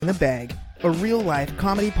in the Bag, a real-life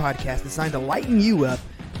comedy podcast designed to lighten you up,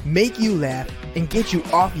 make you laugh, and get you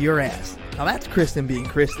off your ass. Now that's Kristen being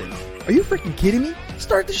Kristen. Are you freaking kidding me?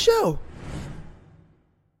 Start the show!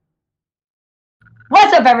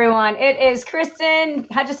 What's up, everyone? It is Kristen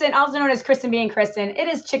Hutchison, also known as Kristen being Kristen. It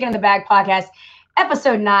is Chicken in the Bag podcast,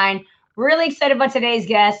 episode 9. Really excited about today's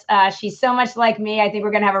guest. She's so much like me. I think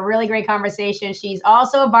we're going to have a really great conversation. She's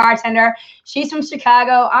also a bartender. She's from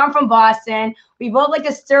Chicago. I'm from Boston. We both like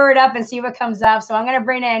to stir it up and see what comes up. So I'm going to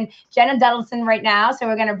bring in Jenna Duddleton right now. So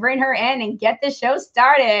we're going to bring her in and get this show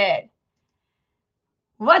started.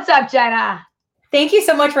 What's up, Jenna? Thank you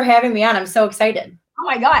so much for having me on. I'm so excited. Oh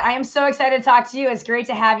my God, I am so excited to talk to you. It's great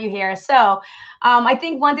to have you here. So I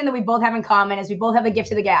think one thing that we both have in common is we both have a gift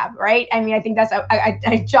to the gab, right? I mean, I think that's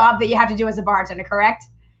a job that you have to do as a bartender, correct?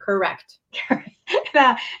 Correct.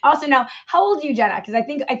 Also, now, how old are you, Jenna? Because I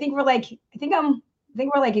think we're like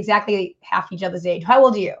exactly half each other's age. How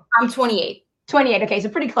old are you? I'm 28. 28. Okay, so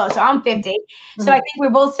pretty close. So I'm 50. So I think we're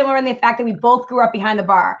both similar in the fact that we both grew up behind the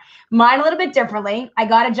bar. Mine a little bit differently. I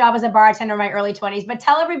got a job as a bartender in my early 20s, but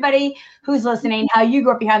tell everybody who's listening how you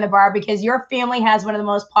grew up behind the bar, because your family has one of the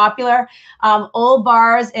most popular old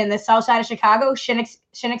bars in the south side of Chicago, Shinnick's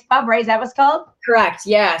Pub, right? Is that what it's called? Correct.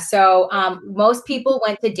 Yeah. So most people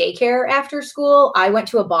went to daycare after school. I went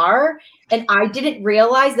to a bar, and I didn't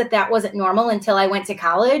realize that wasn't normal until I went to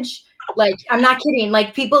college. Like, I'm not kidding.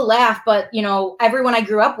 Like, people laugh, but everyone I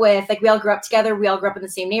grew up with, like, we all grew up together. We all grew up in the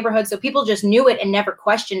same neighborhood. So people just knew it and never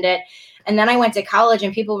questioned it. And then I went to college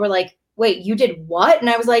and people were like, wait, you did what? And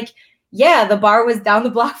I was like, yeah, the bar was down the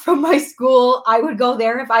block from my school. I would go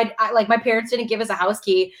there if I like, my parents didn't give us a house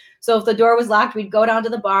key. So if the door was locked, we'd go down to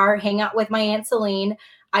the bar, hang out with my Aunt Celine.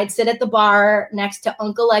 I'd sit at the bar next to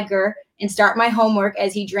Uncle Edgar and start my homework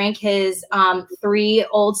as he drank his 3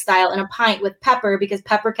 old style in a pint with Pepper, because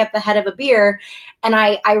Pepper kept the head of a beer. And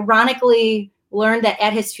I ironically learned that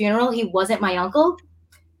at his funeral, he wasn't my uncle.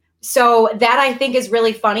 So that I think is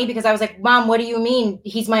really funny, because I was like, Mom, what do you mean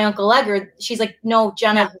he's my Uncle Edgar? She's like, no,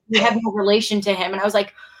 Jenna, we have no relation to him. And I was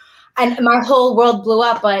like, and my whole world blew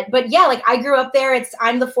up. But yeah, like, I grew up there.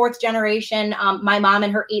 I'm the 4th generation. My mom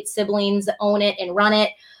and her 8 siblings own it and run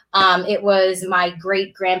it. It was my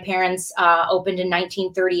great grandparents opened in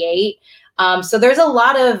 1938. So there's a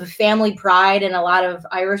lot of family pride and a lot of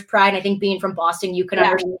Irish pride. I think being from Boston, you can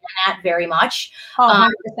understand that very much. Oh,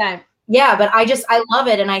 100%. Yeah, but I love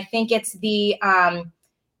it. And I think it's the, I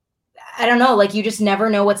don't know, like, you just never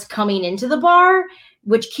know what's coming into the bar,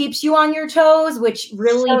 which keeps you on your toes, which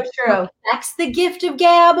really affects the gift of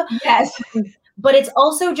gab. Yes. But it's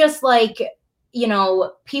also just like,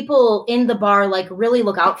 people in the bar, like, really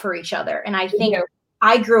look out for each other. And I think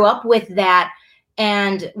I grew up with that.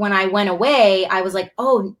 And when I went away, I was like,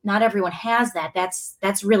 oh, not everyone has that.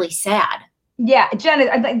 That's really sad. Yeah, Jen,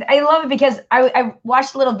 I love it, because I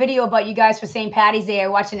watched a little video about you guys for St. Patty's Day. I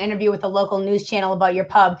watched an interview with a local news channel about your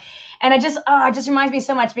pub. And it just reminds me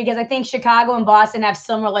so much, because I think Chicago and Boston have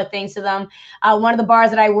similar things to them. One of the bars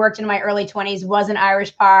that I worked in my early 20s was an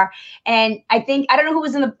Irish bar. And I don't know who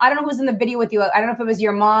was in the video with you. I don't know if it was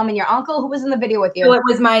your mom and your uncle. Who was in the video with you? So it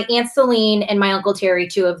was my Aunt Celine and my Uncle Terry,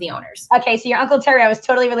 2 of the owners. Okay, so your Uncle Terry, I was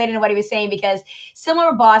totally related to what he was saying, because similar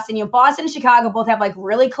to Boston, Boston and Chicago both have like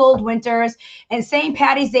really cold winters, and St.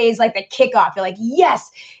 Patty's Day is like the kickoff. You're like, yes,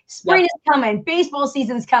 spring is coming, baseball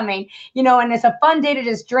season's coming, and it's a fun day to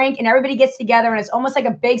just drink, and everybody gets together, and it's almost like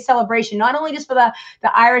a big celebration, not only just for the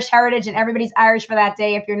Irish heritage, and everybody's Irish for that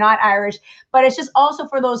day if you're not Irish, but it's just also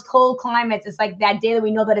for those cold climates. It's like that day that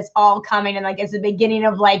we know that it's all coming, and like it's the beginning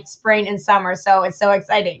of like spring and summer. So it's so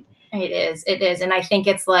exciting. It is. And I think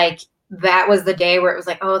it's like, that was the day where it was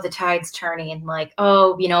like, oh, the tide's turning, and like,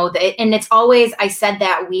 oh, and it's always, I said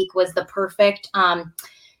that week was the perfect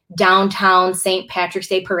downtown St. Patrick's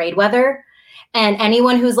Day parade weather. And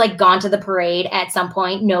anyone who's like gone to the parade at some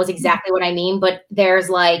point knows exactly what I mean. But there's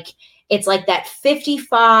like, it's like that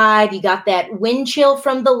 55, you got that wind chill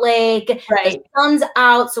from the lake, right? The sun's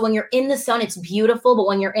out. So when you're in the sun, it's beautiful. But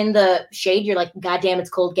when you're in the shade, you're like, God damn, it's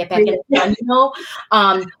cold. Get back in the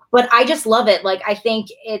sun, But I just love it. Like, I think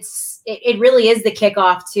it really is the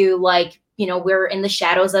kickoff to, like, we're in the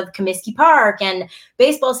shadows of Comiskey Park, and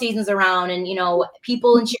baseball season's around, and,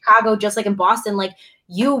 people in Chicago, just like in Boston, like,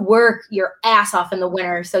 you work your ass off in the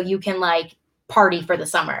winter so you can like party for the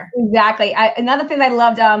summer. Exactly. Another thing I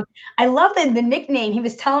loved the nickname. He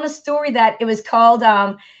was telling a story that it was called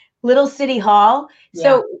Little City Hall.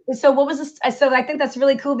 Yeah. So what was this? So I think that's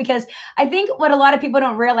really cool because I think what a lot of people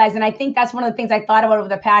don't realize, and I think that's one of the things I thought about over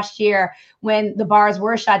the past year when the bars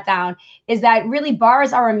were shut down, is that really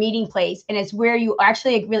bars are a meeting place, and it's where you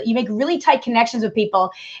actually you make really tight connections with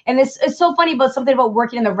people. And it's so funny about something about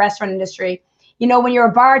working in the restaurant industry. You know, when you're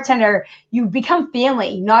a bartender, you become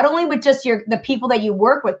family, not only with just the people that you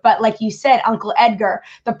work with, but like you said, Uncle Edgar,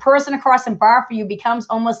 the person across the bar for you becomes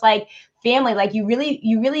almost like family. Like you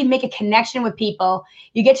really make a connection with people.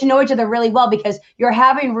 You get to know each other really well because you're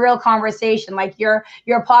having real conversation. Like your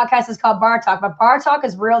podcast is called Bar Talk, but Bar Talk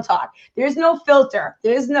is real talk. There's no filter.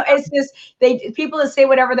 It's just people that say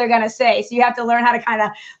whatever they're gonna say. So you have to learn how to kind of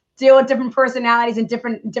deal with different personalities and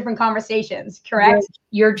different conversations, correct?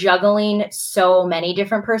 You're juggling so many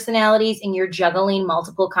different personalities and you're juggling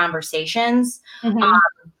multiple conversations. Mm-hmm.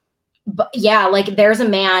 But yeah, like there's a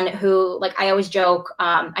man who, like, I always joke,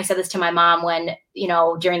 I said this to my mom when, you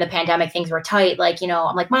know, during the pandemic, things were tight. Like, you know,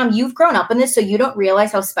 I'm like, Mom, you've grown up in this, so you don't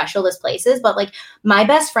realize how special this place is. But like, my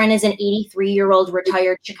best friend is an 83-year-old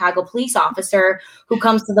retired Chicago police officer who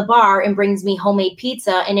comes to the bar and brings me homemade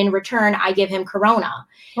pizza. And in return, I give him Corona.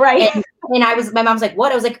 Right. And my mom's like,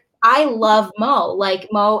 what? I was like, I love Mo. Like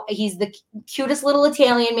Mo, he's the cutest little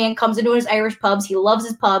Italian man, comes into his Irish pubs. He loves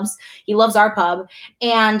his pubs. He loves our pub.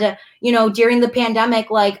 And, you know, during the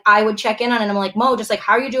pandemic, like I would check in on it. And I'm like, Mo, just like,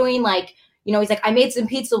 how are you doing? Like, you know, he's like, I made some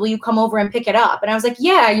pizza. Will you come over and pick it up? And I was like,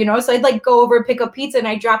 yeah, you know, so I'd like go over and pick up pizza and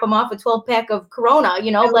I drop him off a 12-pack of Corona,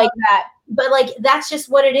 you know, like that. But like, that's just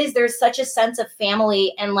what it is. There's such a sense of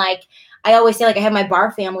family. And like, I always say, like, I have my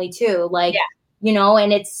bar family too. Like, yeah. You know,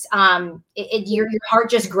 and it's your heart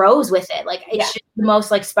just grows with it. Like it's just the most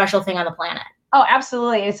like special thing on the planet. Oh,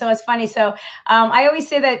 absolutely. And so it's funny. So I always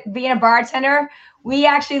say that being a bartender, we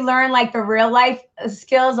actually learn like the real life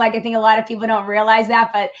skills. Like I think a lot of people don't realize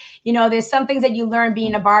that, but you know, there's some things that you learn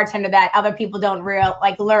being a bartender that other people don't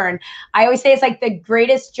learn. I always say it's like the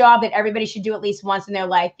greatest job that everybody should do at least once in their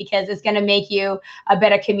life because it's going to make you a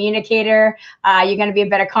better communicator. You're going to be a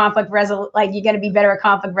better you're going to be better at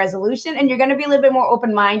conflict resolution, and you're going to be a little bit more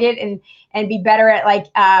open-minded and be better at like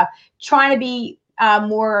trying to be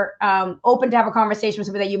more open to have a conversation with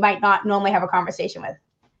somebody that you might not normally have a conversation with.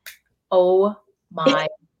 Oh my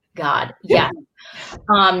God. Yeah.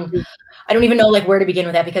 I don't even know like where to begin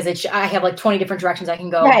with that because I have like 20 different directions I can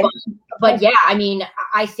go. Right. But yeah, I mean,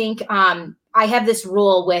 I think I have this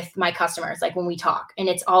rule with my customers, like when we talk, and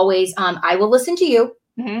it's always I will listen to you.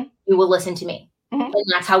 Mm-hmm. You will listen to me. Mm-hmm. And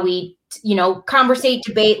that's how we, you know, conversate,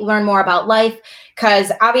 debate, learn more about life.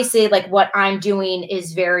 Because obviously like what I'm doing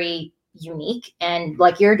is very unique, and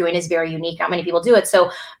like you're doing is very unique. Not many people do it.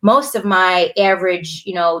 So most of my average,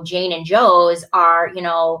 you know, Jane and Joes are, you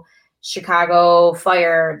know, Chicago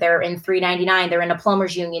Fire. They're in 399. They're in the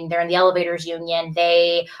plumbers union. They're in the elevators union.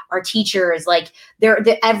 They are teachers. Like they're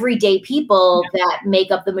the everyday people that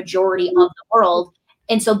make up the majority of the world.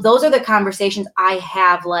 And so those are the conversations I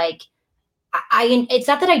have. Like it's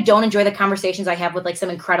not that I don't enjoy the conversations I have with like some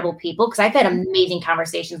incredible people, because I've had amazing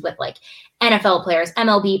conversations with like NFL players,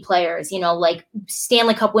 MLB players, you know, like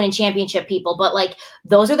Stanley Cup winning championship people. But like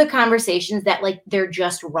those are the conversations that like they're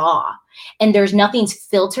just raw and there's nothing's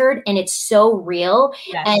filtered and it's so real.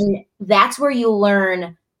 Yes. And that's where you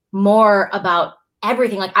learn more about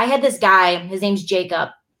everything. Like I had this guy, his name's Jacob.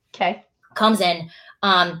 Okay. Comes in.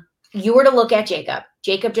 You were to look at Jacob.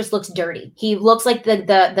 Jacob just looks dirty. He looks like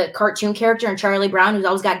the cartoon character in Charlie Brown who's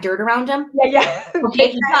always got dirt around him. Yeah.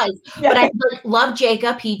 Okay, he does. Yeah. But I love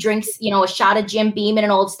Jacob. He drinks, you know, a shot of Jim Beam in an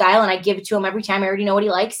old style, and I give it to him every time. I already know what he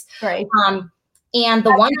likes. Right. And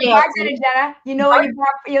the one day, Jenna, you know what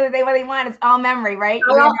they want. It's all memory, right?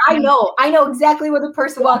 I know exactly what the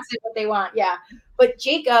person wants and what they want. Yeah. But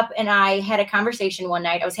Jacob and I had a conversation one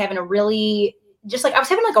night. I was having a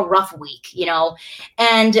rough week, you know,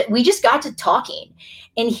 and we just got to talking,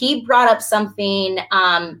 and he brought up something.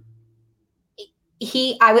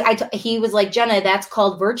 He was like, Jenna, that's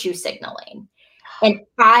called virtue signaling. And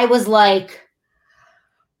I was like,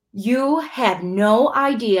 you have no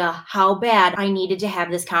idea how bad I needed to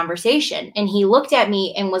have this conversation. And he looked at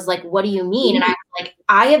me and was like, what do you mean? And I was like,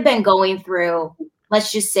 I have been going through,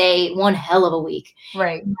 let's just say, one hell of a week.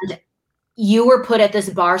 Right. And you were put at this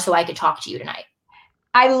bar so I could talk to you tonight.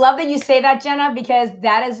 I love that you say that, Jenna, because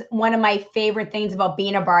that is one of my favorite things about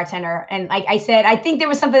being a bartender. And like I said, I think there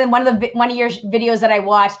was something in one of your videos that I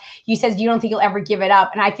watched. You said you don't think you'll ever give it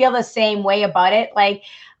up, and I feel the same way about it. Like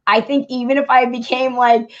I think even if I became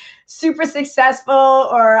like super successful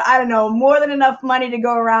or I don't know, more than enough money to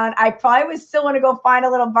go around, I probably would still want to go find a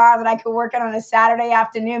little bar that I could work at on a Saturday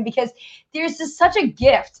afternoon, because there's just such a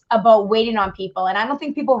gift about waiting on people. And I don't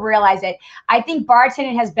think people realize it. I think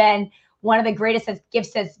bartending has been one of the greatest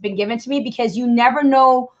gifts that's been given to me, because you never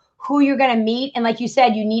know who you're going to meet. And like you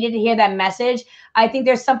said, you needed to hear that message. I think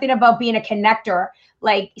there's something about being a connector.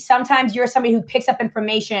 Like sometimes you're somebody who picks up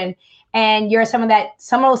information, and you're someone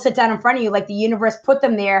will sit down in front of you, like the universe put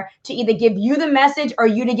them there to either give you the message or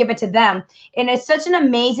you to give it to them. And it's such an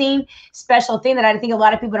amazing, special thing that I think a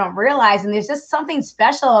lot of people don't realize. And there's just something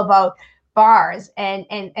special about bars and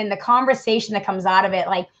the conversation that comes out of it.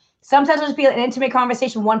 Like sometimes it'll just be an intimate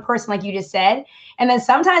conversation, one person, like you just said. And then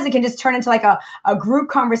sometimes it can just turn into like a group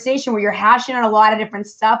conversation where you're hashing out a lot of different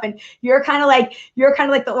stuff. And you're kind of like the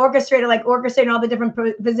orchestrator, like orchestrating all the different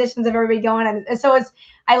positions of everybody going. And so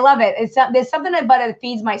I love it. There's something about it that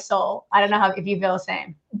feeds my soul. I don't know if you feel the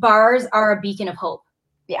same. Bars are a beacon of hope.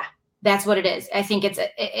 Yeah. That's what it is. I think it's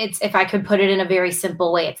if I could put it in a very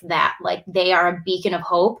simple way, it's that, like, they are a beacon of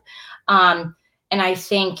hope. And I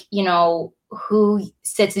think, who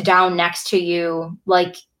sits down next to you,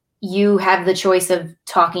 like, you have the choice of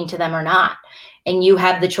talking to them or not, and you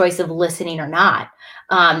have the choice of listening or not.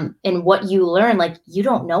 And what you learn, like, you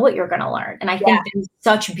don't know what you're going to learn. And I think there's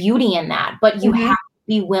such beauty in that, but you have to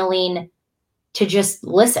be willing to just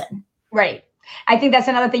listen. Right. I think that's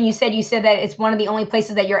another thing you said. You said that it's one of the only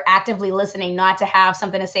places that you're actively listening, not to have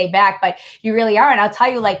something to say back, but you really are. And I'll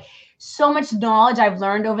tell you, like, so much knowledge I've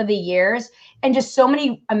learned over the years, and just so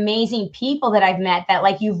many amazing people that I've met, that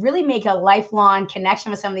like you really make a lifelong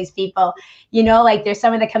connection with some of these people. Like there's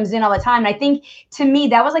someone that comes in all the time. And I think to me,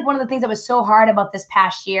 that was like one of the things that was so hard about this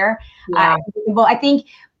past year. Yeah. I think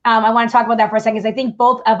I want to talk about that for a second, because I think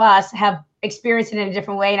both of us have experienced it in a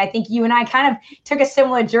different way. And I think you and I kind of took a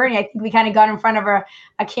similar journey. I think we kind of got in front of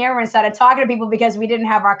a camera and started talking to people because we didn't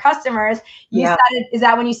have our customers. Is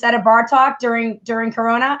that when you started Bar Talk during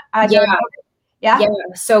Corona? Yeah.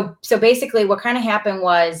 So basically what kind of happened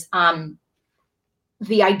was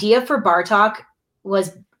the idea for Bar Talk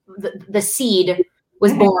was the seed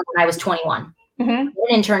was born when I was 21. Mm-hmm. An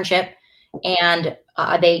internship, and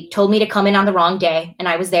they told me to come in on the wrong day, and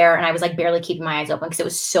I was there, and I was like barely keeping my eyes open because it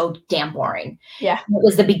was so damn boring. Yeah. It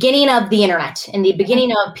was the beginning of the internet and the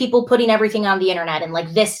beginning of people putting everything on the internet and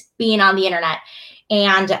like this being on the internet.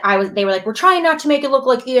 And they were like, we're trying not to make it look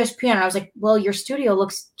like ESPN. And I was like, well, your studio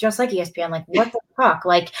looks just like ESPN. Like, what the fuck?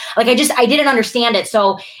 Like I didn't understand it.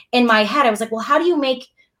 So in my head, I was like, well, how do you make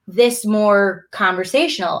this more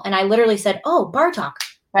conversational? And I literally said, oh, Bar Talk.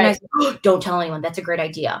 Right. And I said, oh, don't tell anyone. That's a great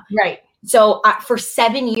idea. Right. So for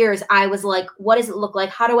 7 years, I was like, what does it look like?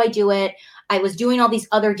 How do I do it? I was doing all these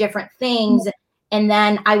other different things. And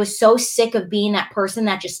then I was so sick of being that person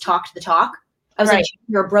that just talked the talk. I was like,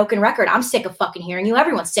 you're a broken record. I'm sick of fucking hearing you.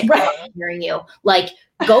 Everyone's sick of fucking hearing you. Like,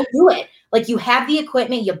 go do it. Like, you have the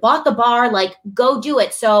equipment. You bought the bar. Like, go do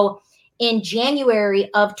it. So in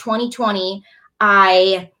January of 2020,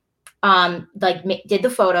 I did the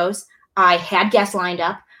photos. I had guests lined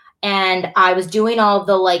up. And I was doing all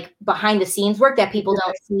the like behind the scenes work that people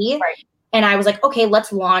don't see. Right. And I was like, okay,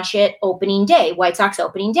 let's launch it opening day, White Sox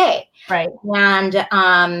opening day. Right. And,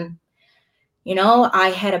 I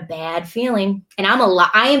had a bad feeling, and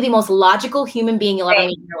I am the most logical human being you'll ever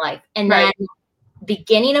meet in your life. And then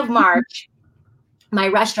beginning of March, my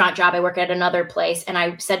restaurant job, I work at another place. And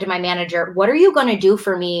I said to my manager, what are you going to do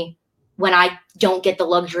for me when I don't get the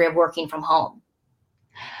luxury of working from home?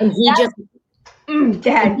 And he just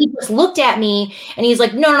looked at me and he's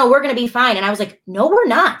like, no, we're going to be fine. And I was like, no, we're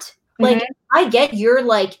not. Mm-hmm. Like, I get you're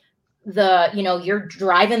like you're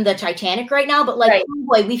driving the Titanic right now, but like, oh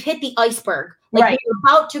boy, we've hit the iceberg. Like, we're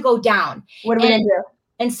about to go down. What are we going to do?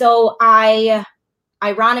 And so I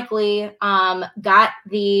ironically I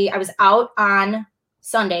was out on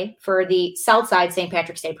Sunday for the Southside St.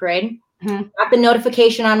 Patrick's Day Parade. Mm-hmm. Got the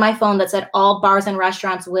notification on my phone that said all bars and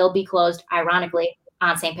restaurants will be closed, ironically,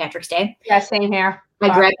 on St. Patrick's Day. Yeah, same here.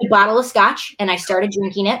 I grabbed a bottle of scotch and I started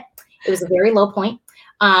drinking it. It was a very low point.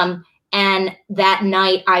 And that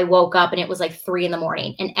night I woke up and it was like 3 a.m.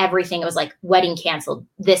 and everything, it was like wedding canceled,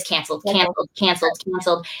 this canceled.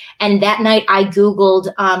 And that night I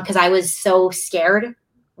Googled, cause I was so scared,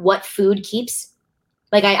 what food keeps.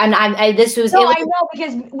 Like I know,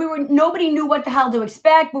 because nobody knew what the hell to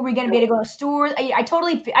expect. Were we going to be able to go to stores?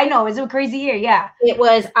 I know, it was a crazy year. Yeah, it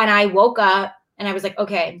was. And I woke up and I was like,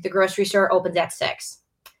 okay, the grocery store opens at 6.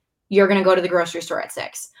 You're going to go to the grocery store at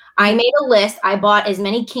 6. I made a list. I bought as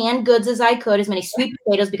many canned goods as I could, as many sweet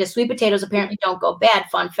potatoes, because sweet potatoes apparently don't go bad.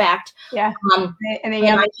 Fun fact. Yeah. And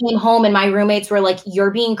I came home and my roommates were like,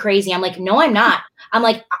 "You're being crazy." I'm like, "No, I'm not." I'm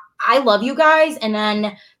like, "I love you guys." And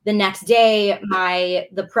then the next day,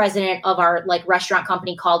 the president of our like restaurant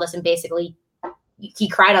company called us and basically he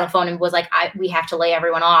cried on the phone and was like, "We have to lay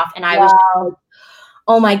everyone off." And I was like,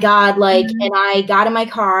 "Oh my God!" Like, and I got in my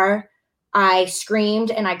car. I screamed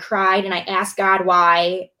and I cried and I asked God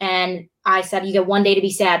why. And I said, "You get one day to be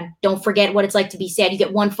sad. Don't forget what it's like to be sad. You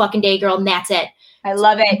get one fucking day, girl, and that's it." I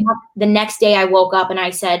love it. The next day I woke up and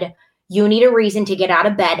I said, "You need a reason to get out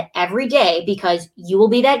of bed every day because you will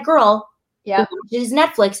be that girl who watches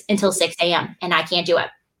Netflix until 6 a.m. and I can't do it."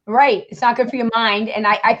 Right. It's not good for your mind. And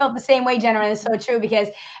I felt the same way, Jenna. And it's so true because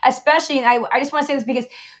especially, and I just want to say this because,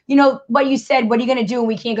 you know, what you said, what are you going to do when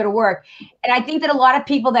we can't go to work? And I think that a lot of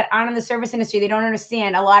people that aren't in the service industry, they don't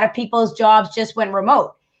understand. A lot of people's jobs just went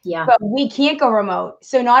remote. Yeah. But we can't go remote.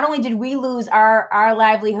 So not only did we lose our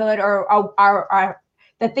livelihood or our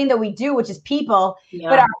the thing that we do, which is people,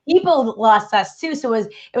 but our people lost us too. So it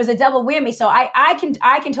was a double whammy. So I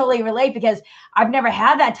can totally relate because I've never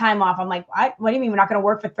had that time off. I'm like, what do you mean we're not going to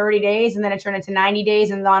work for 30 days and then it turned into 90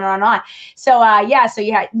 days and on and on. So so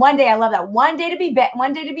you had one day. I love that. One day to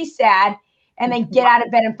be sad and then get out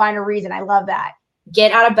of bed and find a reason. I love that.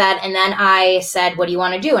 Get out of bed. And then I said, "What do you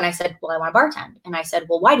want to do?" And I said, "Well, I want to bartend." And I said,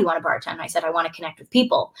 "Well, why do you want to bartend?" And I said, "I want to connect with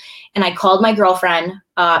people." And I called my girlfriend,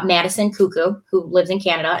 Madison Cuckoo, who lives in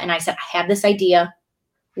Canada. And I said, "I have this idea.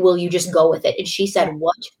 Will you just go with it?" And she said,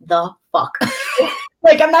 "What the fuck?"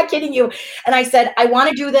 Like, I'm not kidding you. And I said, "I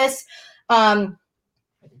want to do this."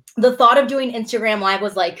 The thought of doing Instagram Live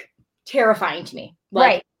was like terrifying to me. Like,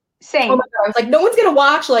 right. Same. Oh my God. I was like, no one's going to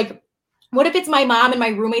watch. Like, what if it's my mom and my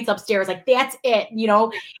roommates upstairs? Like, that's it, you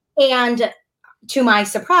know? And to my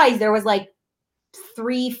surprise, there was like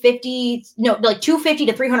 250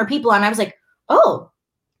 to 300 people. And I was like, oh,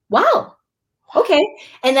 wow. Okay.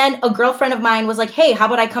 And then a girlfriend of mine was like, "Hey, how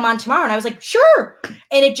about I come on tomorrow?" And I was like, "Sure."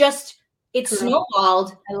 And it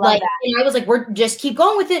snowballed. I love that. And I was like, we're just keep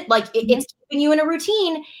going with it. Like it's keeping you in a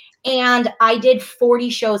routine. And I did 40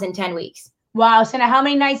 shows in 10 weeks. Wow. So now how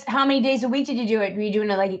many days a week did you do it? Were you doing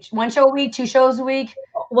it like one show a week, 2 shows a week?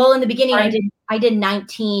 Well, in the beginning, I did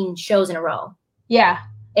 19 shows in a row. Yeah.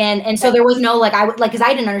 And so there was no, like, because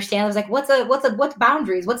I didn't understand. I was like, what's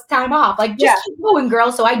boundaries? What's time off? Like, just keep going,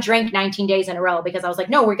 girl. So I drank 19 days in a row because I was like,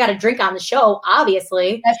 no, we got to drink on the show,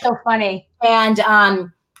 obviously. That's so funny.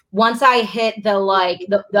 And once I hit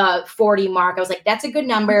the 40 mark, I was like, that's a good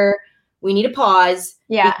number. We need to pause.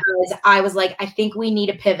 Yeah. Because I was like, I think we need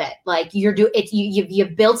to pivot. Like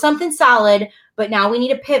you've built something solid, but now we need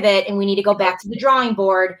to pivot and we need to go back to the drawing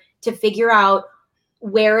board to figure out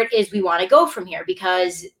where it is we want to go from here,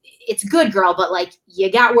 because it's good, girl, but like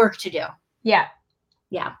you got work to do. Yeah.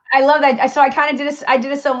 Yeah. I love that. So I kind of did this. I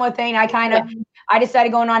did a similar thing. I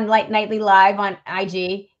decided going on like nightly live on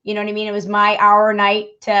IG. You know what I mean? It was my hour a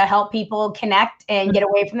night to help people connect and get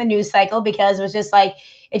away from the news cycle, because it was just like,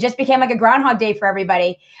 it just became like a Groundhog Day for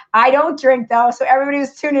everybody. I don't drink though. So everybody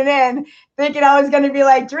was tuning in thinking I was going to be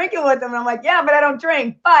like drinking with them. And I'm like, yeah, but I don't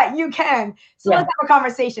drink, but you can. So let's have a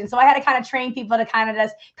conversation. So I had to kind of train people to kind of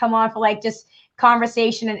just come on for like just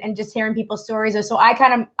conversation and just hearing people's stories. So I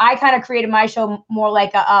kind of created my show more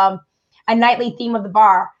like a nightly theme of the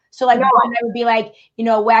bar. So like one night would be like, you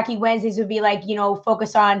know, Wacky Wednesdays would be like, you know,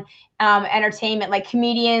 focus on entertainment, like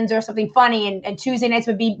comedians or something funny. And Tuesday nights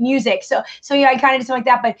would be music. So yeah, I kind of did something like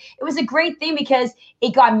that. But it was a great thing because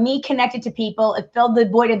it got me connected to people. It filled the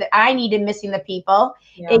void that I needed, missing the people.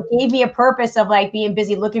 Yeah. It gave me a purpose of like being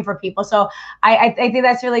busy looking for people. So I think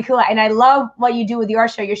that's really cool. And I love what you do with your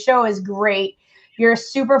show. Your show is great. You're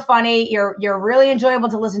super funny. You're really enjoyable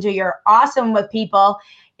to listen to. You're awesome with people.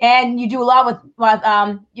 And you do a lot with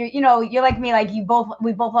you're like me, like we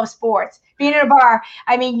both love sports. Being in a bar,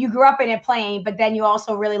 I mean, you grew up in it playing, but then you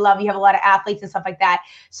also really you have a lot of athletes and stuff like that.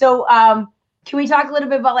 So can we talk a little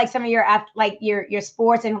bit about like some of your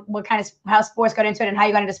sports and what kind of how sports got into it and how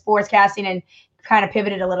you got into sportscasting and kind of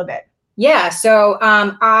pivoted a little bit? Yeah. So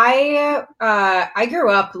I grew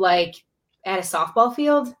up like at a softball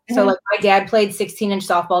field. Mm-hmm. So like my dad played 16-inch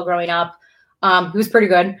softball growing up. He was pretty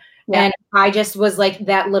good. Yeah. And I just was like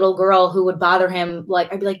that little girl who would bother him.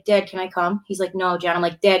 Like, I'd be like, "Dad, can I come?" He's like, "No, Jen." I'm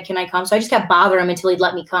like, "Dad, can I come?" So I just kept bothering him until he'd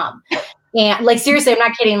let me come. And like, seriously, I'm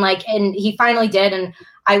not kidding. Like, and he finally did. And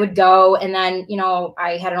I would go. And then, you know,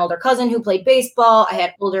 I had an older cousin who played baseball. I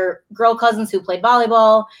had older girl cousins who played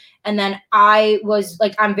volleyball. And then I was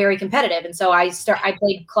like, I'm very competitive. And so I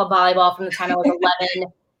played club volleyball from the time I was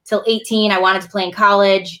 11 till 18. I wanted to play in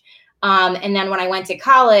college. And then when I went to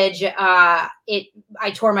college, I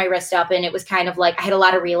tore my wrist up, and it was kind of like I had a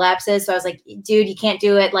lot of relapses. So I was like, dude, you can't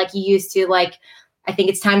do it like you used to. Like, I think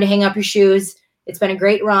it's time to hang up your shoes. It's been a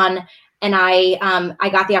great run. And I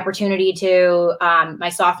got the opportunity to, my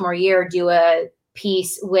sophomore year, do a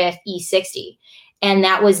piece with E60. And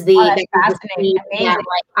that was fascinating. Amazing.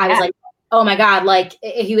 I was like, oh my God, like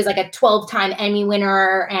he was like a 12-time Emmy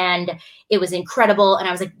winner, and it was incredible. And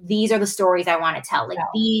I was like, these are the stories I want to tell. Like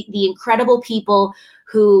the incredible people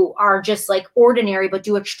who are just like ordinary, but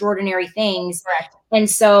do extraordinary things. Correct. And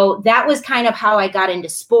so that was kind of how I got into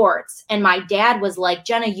sports. And my dad was like,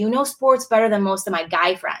 Jenna, you know sports better than most of my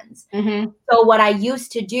guy friends. Mm-hmm. So what I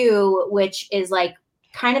used to do, which is like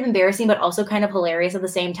kind of embarrassing, but also kind of hilarious at the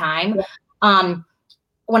same time. Yeah.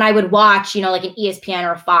 When I would watch, like an ESPN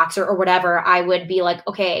or a Fox or whatever, I would be like,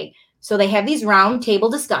 okay, so they have these round table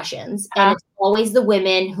discussions, and it's always the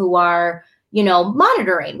women who are,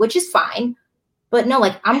 monitoring, which is fine. But no,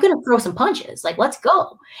 like, I'm going to throw some punches. Like, let's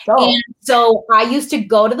go. And so I used to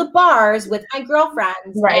go to the bars with my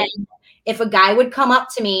girlfriends. Right. And if a guy would come up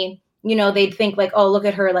to me, they'd think like, oh, look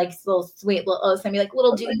at her, like little sweet little, send me like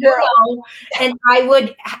little dude. And I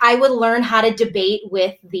would learn how to debate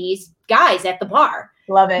with these guys at the bar.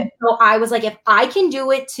 Love it. So I was like, if I can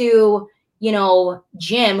do it to,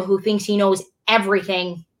 Jim, who thinks he knows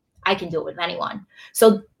everything, I can do it with anyone.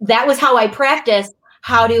 So that was how I practiced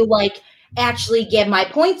how to like actually get my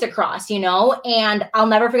points across, and I'll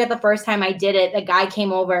never forget the first time I did it. The guy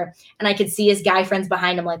came over, and I could see his guy friends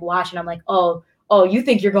behind him, like watching. I'm like, oh, you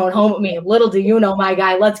think you're going home with me? Little do you know, my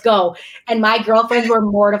guy, let's go. And my girlfriends were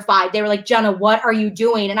mortified. They were like, Jenna, what are you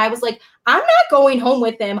doing? And I was like, I'm not going home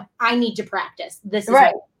with him. I need to practice. This is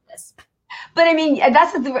right. Practice. But I mean,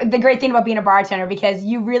 that's the great thing about being a bartender, because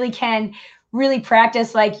you really can really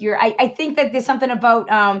practice like I think that there's something about,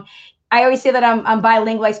 I always say that I'm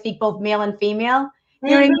bilingual. I speak both male and female. You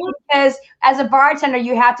know what I mean? Because as a bartender,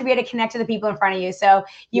 you have to be able to connect to the people in front of you. So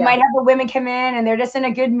you might have the women come in and they're just in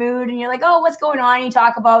a good mood, and you're like, oh, what's going on? And you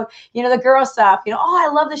talk about, the girl stuff, oh,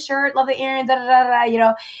 I love the shirt, love the earrings, da, da, da,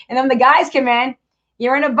 da, and then the guys come in,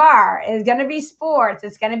 you're in a bar, it's going to be sports,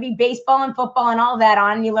 it's going to be baseball and football and all that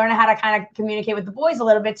on, and you learn how to kind of communicate with the boys a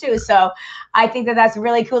little bit too. So I think that that's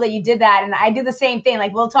really cool that you did that. And I do the same thing.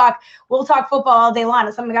 Like we'll talk football all day long,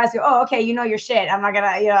 and some of the guys go, oh, okay, your shit. I'm not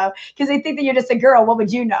gonna, because they think that you're just a girl. What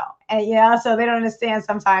would you know? And so they don't understand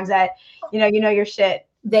sometimes that, you know your shit.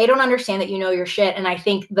 They don't understand that you know your shit. And I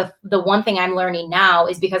think the one thing I'm learning now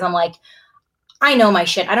is because I'm like, I know my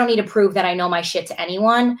shit. I don't need to prove that I know my shit to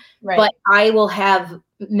anyone, right. But I will have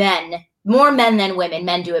more men than women.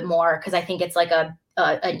 Men do it more because I think it's like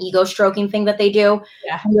an ego stroking thing that they do.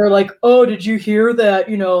 Yeah. And they're like, oh, did you hear that,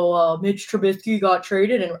 Mitch Trubisky got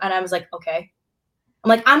traded? And I was like, okay. I'm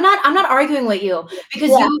like, I'm not arguing with you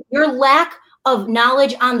because your lack of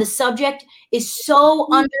knowledge on the subject is so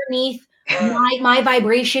underneath my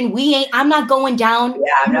vibration. I'm not going down.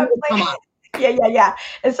 Yeah, I'm not come on. Yeah.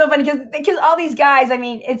 It's so funny because all these guys, I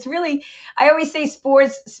mean, it's really, I always say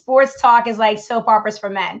sports talk is like soap operas for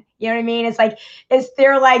men. You know what I mean? It's like, it's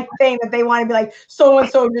their like thing that they want to be like,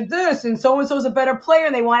 so-and-so did this and so-and-so's a better player.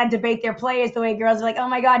 And they want to debate their players the way girls are like, oh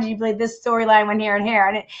my God, did you play this storyline when here and here?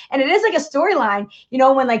 And it is like a storyline,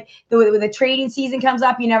 when like when the trading season comes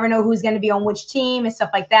up, you never know who's going to be on which team and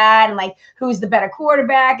stuff like that. And like, who's the better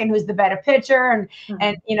quarterback and who's the better pitcher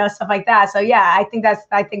and stuff like that. So yeah, I think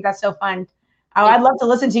that's so fun. Oh, I'd love to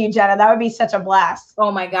listen to you, Jenna. That would be such a blast. Oh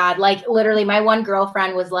my God. Like literally my one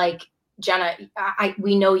girlfriend was like, Jenna,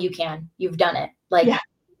 we know you can, you've done it. Like,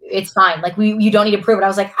 it's fine. Like you don't need to prove it. I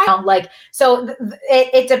was like, I don't like, so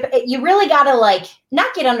you really got to like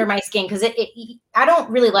not get under my skin. Cause I don't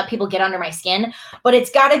really let people get under my skin, but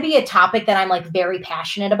it's gotta be a topic that I'm like very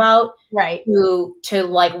passionate about. Right. To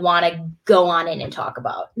like want to go on in and talk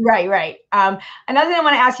about. Right. Another thing I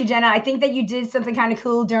want to ask you, Jenna, I think that you did something kind of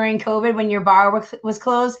cool during COVID when your bar was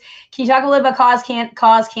closed. Can you talk a little about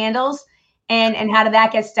Cause Candles? And how did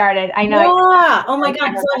that get started? I know. Yeah. Oh my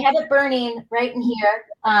God. So I have it burning right in here.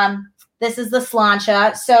 This is the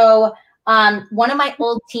Sláinte. So one of my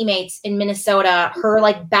old teammates in Minnesota, her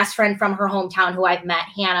like best friend from her hometown who I've met,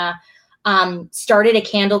 Hannah, started a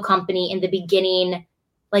candle company in the beginning.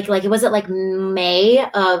 Like was it like May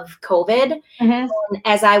of COVID? Mm-hmm. And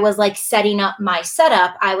as I was like setting up my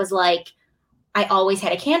setup, I was like, I always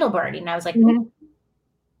had a candle burning. And I was like,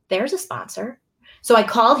 there's a sponsor. So I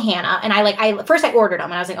called Hannah and I first I ordered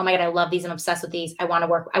them and I was like, oh my God, I love these. I'm obsessed with these. I want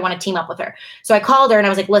to team up with her. So I called her and I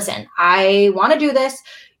was like, listen, I want to do this.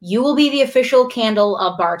 You will be the official candle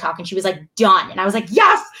of Bar Talk. And she was like, done. And I was like,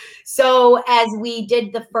 yes. So as we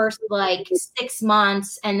did the first like 6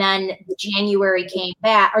 months and then January came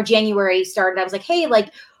back or January started, I was like, hey,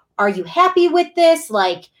 like, are you happy with this?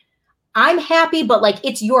 Like, I'm happy, but like,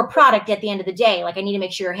 it's your product at the end of the day. Like, I need to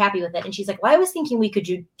make sure you're happy with it. And she's like, well, I was thinking we could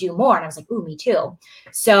do more. And I was like, ooh, me too.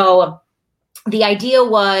 So the idea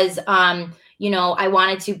was, I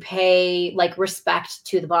wanted to pay like respect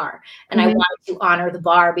to the bar, and I wanted to honor the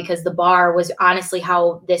bar because the bar was honestly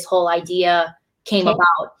how this whole idea came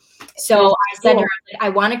about. So I said to her, I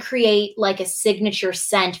want to create like a signature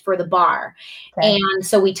scent for the bar. Okay. And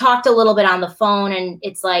so we talked a little bit on the phone, and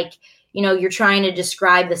it's like, you're trying to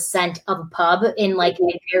describe the scent of a pub in like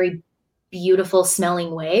a very beautiful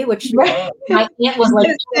smelling way, which my aunt was like,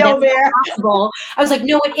 still there. Possible. I was like,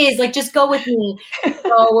 no, it is. Like, just go with me.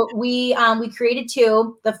 So we created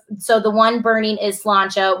two. So the one burning is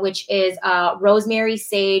Sláinte, which is rosemary,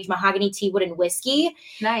 sage, mahogany teakwood, and whiskey.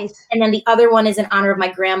 Nice. And then the other one is in honor of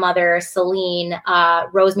my grandmother, Celine,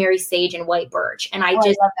 rosemary, sage, and white birch. And I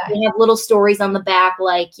just we have little stories on the back,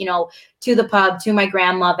 like, to the pub, to my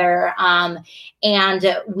grandmother.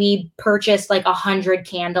 And we purchased like 100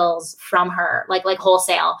 candles from her, like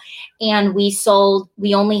wholesale. And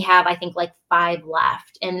we only have, I think, like 5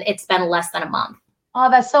 left, and it's been less than a month. Oh,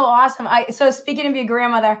 that's so awesome. So speaking of your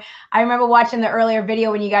grandmother, I remember watching the earlier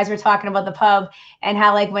video when you guys were talking about the pub and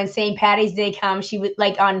how like when St. Patty's Day comes, she would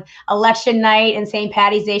like on election night and St.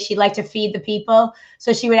 Patty's Day, she'd like to feed the people.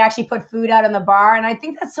 So she would actually put food out in the bar. And I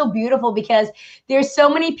think that's so beautiful because there's so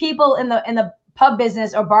many people in the pub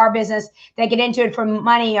business or bar business that get into it for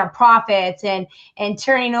money or profits and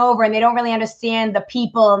turning over, and they don't really understand the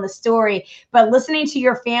people and the story. But listening to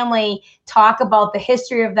your family talk about the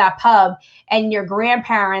history of that pub and your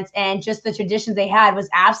grandparents and just the traditions they had was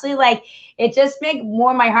absolutely like, it just made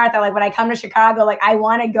warm my heart that like when I come to Chicago, like I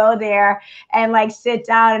want to go there and like sit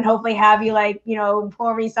down and hopefully have you like,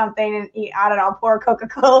 pour me something and eat, I don't know, pour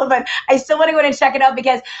Coca-Cola, but I still want to go in and check it out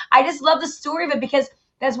because I just love the story of it, because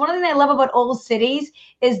that's one thing I love about old cities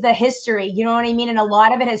is the history, you know what I mean? And a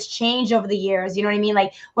lot of it has changed over the years, you know what I mean?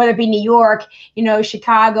 Like whether it be New York,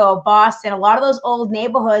 Chicago, Boston, a lot of those old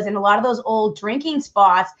neighborhoods and a lot of those old drinking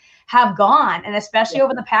spots have gone. And especially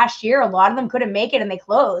over the past year, a lot of them couldn't make it and they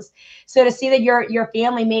closed. So to see that your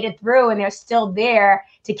family made it through and they're still there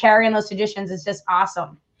to carry on those traditions is just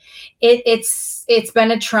awesome. It's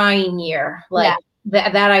been a trying year. Like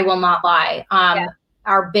that I will not lie.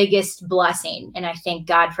 Our biggest blessing, and I thank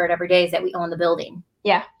God for it every day, is that we own the building.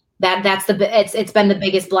 Yeah. It's been the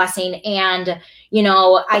biggest blessing. And,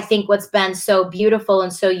 I think what's been so beautiful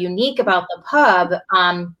and so unique about the pub,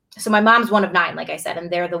 so my mom's one of 9, like I said,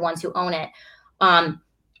 and they're the ones who own it.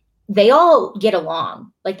 They all get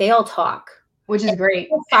along, like they all talk. Which is great.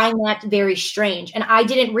 I find that very strange. And I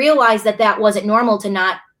didn't realize that wasn't normal to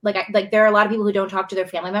not, like there are a lot of people who don't talk to their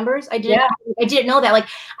family members. I didn't know that. Like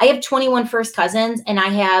I have 21 first cousins and I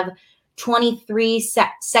have 23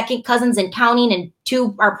 second cousins and counting, and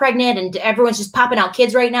 2 are pregnant, and everyone's just popping out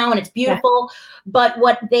kids right now, and it's beautiful. Yeah. But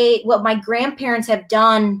what my grandparents have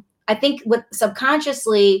done, I think what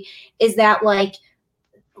subconsciously is that like,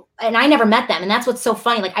 and I never met them. And that's what's so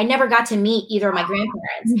funny. Like I never got to meet either of my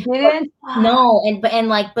grandparents. You didn't? No.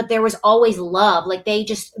 But there was always love. Like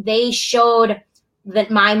they showed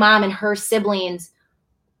that my mom and her siblings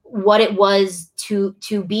what it was to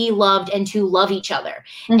be loved and to love each other.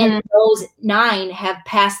 Mm-hmm. And those 9 have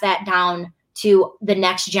passed that down to the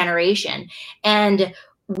next generation. And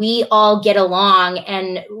we all get along.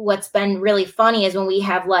 And what's been really funny is when we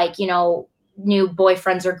have like, new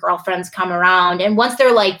boyfriends or girlfriends come around, and once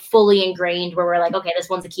they're like fully ingrained where we're like, okay, this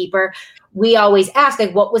one's a keeper, we always ask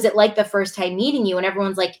like, what was it like the first time meeting you? And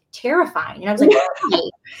everyone's like, terrifying. And I was like, why?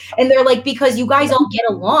 And they're like, because you guys all get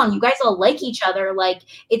along, you guys all like each other, like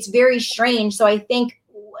it's very strange. So I think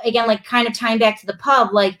again, like kind of tying back to the pub,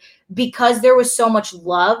 like because there was so much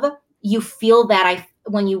love, you feel that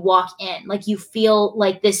when you walk in, like you feel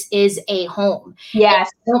like this is a home. Yes.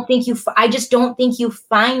 I just don't think you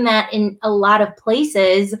find that in a lot of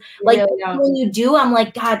places. Like really when you do, I'm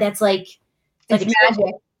like, God, that's like it's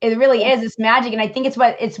magic. It really is. It's magic. And I think it's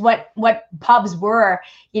what pubs were,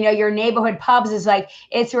 your neighborhood pubs is like,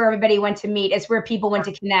 it's where everybody went to meet. It's where people went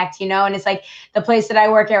to connect, and it's like the place that I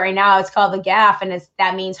work at right now, it's called the Gaff, and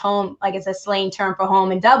that means home. Like it's a slang term for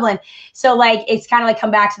home in Dublin. So like, it's kind of like come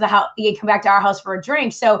back to the house, you come back to our house for a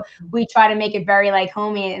drink. So we try to make it very like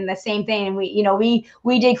homey and the same thing. And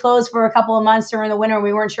we did close for a couple of months during the winter.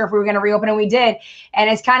 We weren't sure if we were going to reopen, and we did. And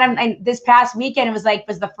it's kind of, and this past weekend, it was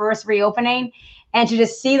the first reopening. And to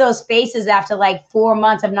just see those faces after like 4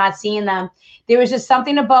 months of not seeing them, there was just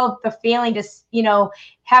something about the feeling, just, you know,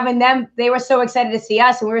 having them, they were so excited to see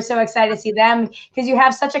us and we were so excited to see them, because you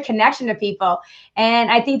have such a connection to people.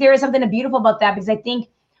 And I think there is something beautiful about that, because I think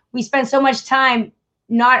we spend so much time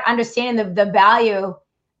not understanding the value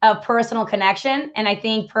of personal connection. And I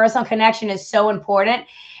think personal connection is so important.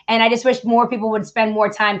 And I just wish more people would spend more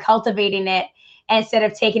time cultivating it instead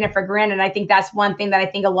of taking it for granted. And I think that's one thing that I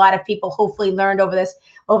think a lot of people hopefully learned over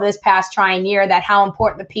this past trying year, that how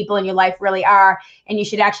important the people in your life really are. And you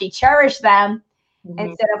should actually cherish them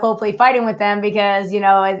instead of hopefully fighting with them, because, you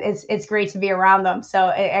know, it's great to be around them. So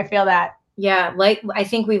I feel that. Yeah. Like, I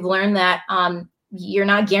think we've learned that you're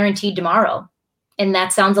not guaranteed tomorrow. And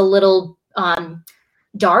that sounds a little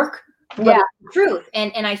dark, but it's the truth.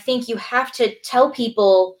 And I think you have to tell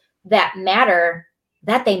people that matter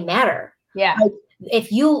that they matter. Yeah. Like,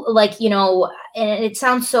 if you, like, you know, and it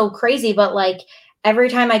sounds so crazy, but like every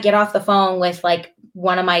time I get off the phone with like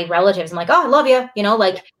one of my relatives, I'm like, oh, I love you, you know,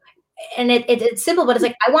 like, and it's simple, but it's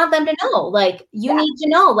like, I want them to know, like, you need to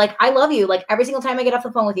know, like, I love you. Like, every single time I get off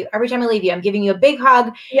the phone with you, every time I leave you, I'm giving you a big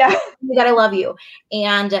hug. Yeah. That I love you.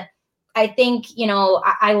 And I think, you know,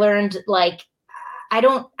 I learned, like,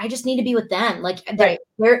 I just need to be with them. Like,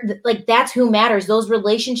 like, that's who matters. Those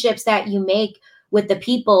relationships that you make with the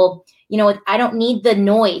people, you know, I don't need the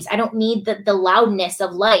noise. I don't need the loudness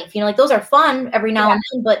of life. You know, like, those are fun every now and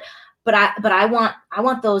then, but I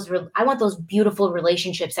want those beautiful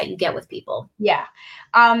relationships that you get with people. Yeah.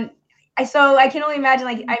 So I can only imagine,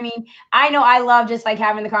 like, I mean, I know I love just like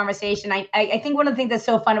having the conversation. I think one of the things that's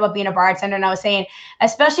so fun about being a bartender, and I was saying,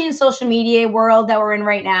 especially in social media world that we're in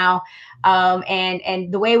right now,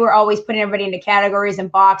 and the way we're always putting everybody into categories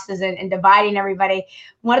and boxes and dividing everybody.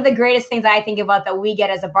 One of the greatest things I think about that we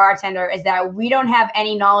get as a bartender is that we don't have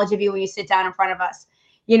any knowledge of you when you sit down in front of us.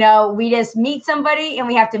 You know, we just meet somebody and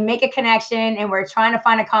we have to make a connection, and we're trying to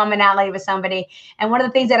find a commonality with somebody. And one of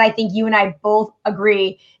the things that I think you and I both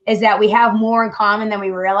agree is that we have more in common than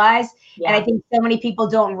we realize. Yeah. And I think so many people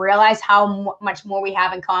don't realize how much more we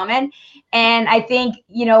have in common. And I think,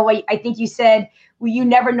 you know, I think you said, well, you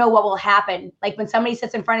never know what will happen. Like, when somebody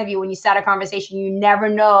sits in front of you, when you start a conversation, you never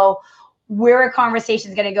know where a conversation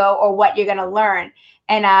is going to go or what you're going to learn.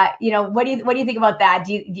 And, you know, what do you think about that?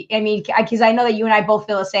 I mean, because I know that you and I both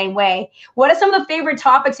feel the same way. What are some of the favorite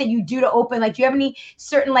topics that you do to open? Like, do you have any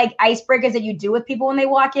certain like icebreakers that you do with people when they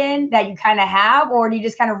walk in that you kind of have, or do you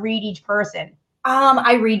just kind of read each person?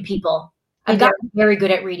 I read people. I've gotten very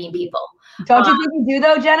good at reading people. Don't you think you do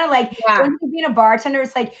though, Jenna? Like, when you're being a bartender,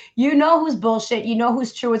 it's like, you know who's bullshit, you know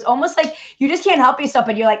who's true. It's almost like you just can't help yourself,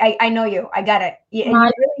 but you're like, I know you, I got it. And you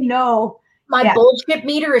really know. My bullshit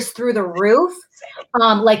meter is through the roof,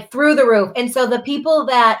 like through the roof. And so the people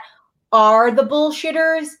that are the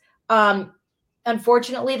bullshitters,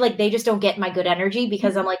 unfortunately, like, they just don't get my good energy,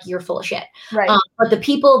 because I'm like, you're full of shit. Right. But the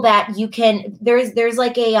people that you can, there's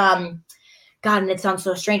like a, God, and it sounds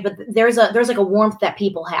so strange, but there's like a warmth that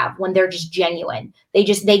people have when they're just genuine. They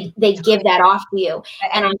give that off to you.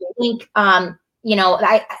 And I think, you know,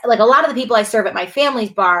 I like a lot of the people I serve at my family's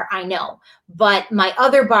bar, I know, but my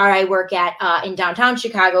other bar I work at in downtown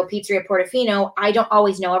Chicago, Pizzeria Portofino, I don't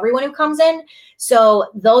always know everyone who comes in. So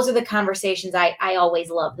those are the conversations I always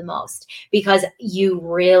love the most, because you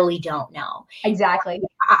really don't know. Exactly.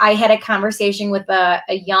 I had a conversation with a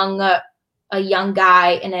young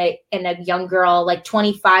guy and a young girl, like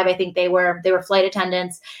 25, I think they were flight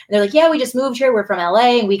attendants. And they're like, yeah, we just moved here. We're from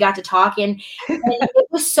LA, and we got to talking. And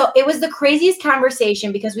it was the craziest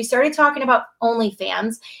conversation, because we started talking about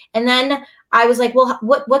OnlyFans. And then I was like, well,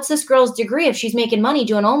 what's this girl's degree if she's making money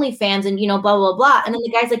doing OnlyFans and, you know, blah, blah, blah. And then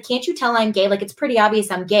the guy's like, can't you tell I'm gay? Like, it's pretty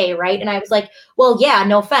obvious I'm gay, right? And I was like, well, yeah,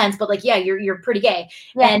 no offense, but like, yeah, you're pretty gay.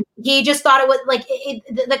 Yeah. And he just thought it was like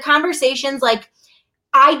the conversations, like,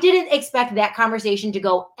 I didn't expect that conversation to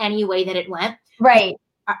go any way that it went. Right.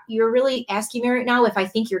 You're really asking me right now if I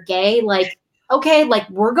think you're gay? Like, okay, like,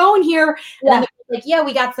 we're going here. Yeah. And like, yeah,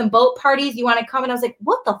 we got some boat parties. You want to come? And I was like,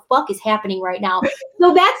 what the fuck is happening right now?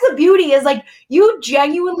 So that's the beauty, is like, you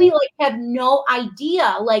genuinely like have no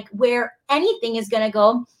idea like where anything is going to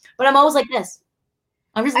go. But I'm always like this.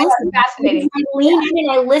 I'm just listening. Fascinating. I lean in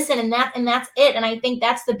and I listen, and that's it. And I think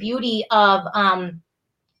that's the beauty of,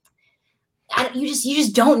 you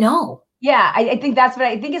just don't know. Yeah, I think that's what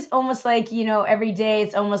I think. It's almost like, you know, every day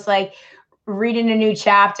it's almost like reading a new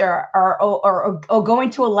chapter or going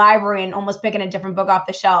to a library and almost picking a different book off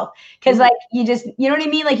the shelf. Because like, you know what I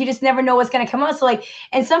mean? Like, you just never know what's going to come out. So like,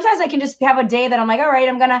 and sometimes I can just have a day that I'm like, all right,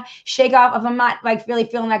 I'm going to shake off. If I'm not like really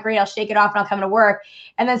feeling that great, I'll shake it off and I'll come to work.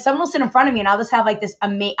 And then someone will sit in front of me and I'll just have like this,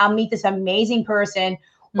 I'll meet this amazing person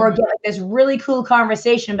or get like this really cool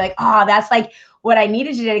conversation, like, oh, that's like what I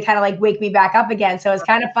needed today to kind of like wake me back up again. So it's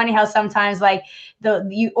kind of funny how sometimes like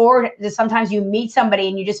sometimes you meet somebody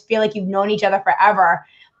and you just feel like you've known each other forever,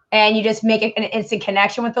 and you just make an instant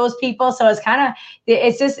connection with those people. So it's kind of,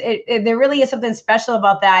 it's just, there really is something special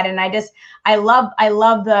about that. And I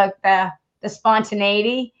love the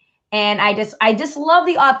spontaneity, and I just love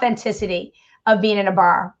the authenticity of being in a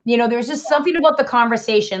bar. You know, there's just something about the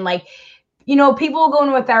conversation. Like, you know, people will go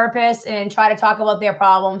into a therapist and try to talk about their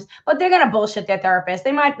problems, but they're going to bullshit their therapist.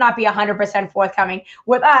 They might not be 100% forthcoming.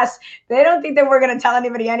 With us, they don't think that we're going to tell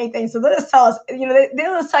anybody anything. So they'll just tell us, you know,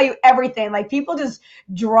 they'll just tell you everything. Like, people just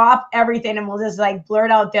drop everything and will just like blurt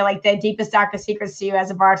out their deepest, darkest secrets to you as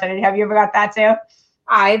a bartender. Have you ever got that too?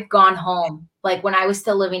 I've gone home. Like, when I was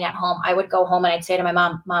still living at home, I woy home and I'd say to my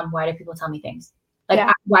mom, why do people tell me things? Like,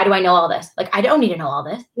 why do I know all this? Like, I don't need to know all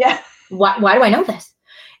this. Yeah. Why do I know this?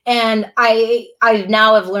 And I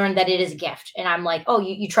now have learned that it is a gift. And I'm like, oh,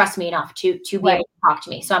 you trust me enough to be able to talk to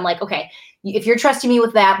me. So I'm like, okay, if you're trusting me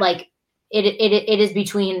with that, like it is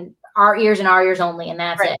between our ears and our ears only. And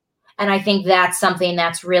that's it. And I think that's something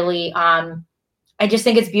that's really, I just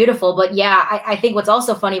think it's beautiful. But yeah, I think what's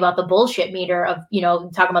also funny about the bullshit meter of, you know,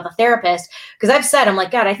 talking about the therapist, because I've said, I'm like,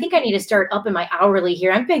 God, I think I need to start upping my hourly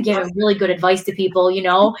here. I've been giving really good advice to people, you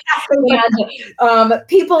know, and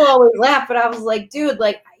people always laugh, but I was like, dude,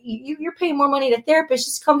 like, you're paying more money to therapists.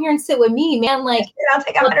 Just come here and sit with me, man. Like, I'll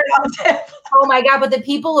take $100 tip. Oh my God. But the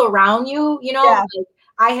people around you, you know, like,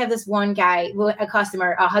 I have this one guy, a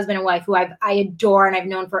customer, a husband and wife who I adore and I've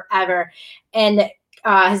known forever. And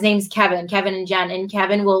his name's Kevin and Jen. And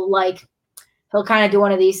Kevin will he'll kind of do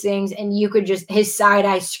one of these things and you could just, his side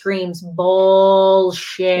eye screams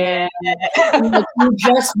bullshit. Like, you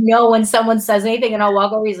just know when someone says anything, and I'll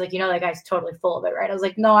walk over. He's like, you know, that guy's totally full of it, right? I was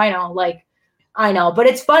like, no, I know. Like, I know, but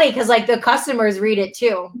it's funny because like the customers read it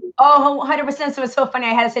too. Oh, 100%. So it's so funny.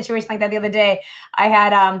 I had a situation like that the other day.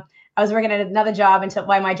 I was working at another job until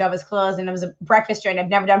my job was closed, and it was a breakfast joint. I've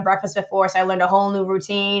never done breakfast before, so I learned a whole new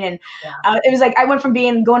routine. And it was like I went from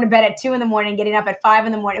going to bed at 2 a.m, getting up at 5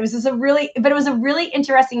 a.m. It was just a really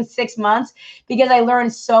interesting 6 months because I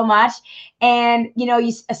learned so much. And you know,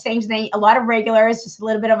 same thing, a lot of regulars, just a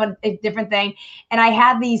little bit of a different thing. And I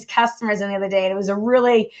had these customers the other day, and it was a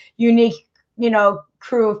really unique, you know,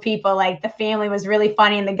 crew of people. Like, the family was really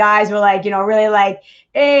funny, and the guys were like, you know, really like,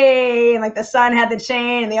 hey, and like the son had the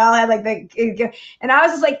chain, and they all had like and I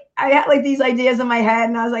was just like, I had like these ideas in my head,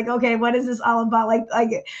 and I was like, okay, what is this all about? Like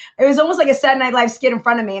it was almost like a Saturday Night Live skit in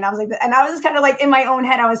front of me, and I was like, and I was just kind of like in my own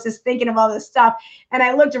head, I was just thinking of all this stuff, and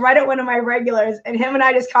I looked right at one of my regulars, and him and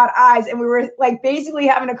I just caught eyes, and we were like basically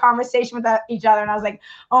having a conversation with each other, and I was like,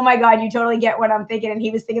 oh my God, you totally get what I'm thinking, and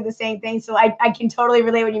he was thinking the same thing. So I can totally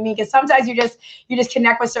relate what you mean, because sometimes you just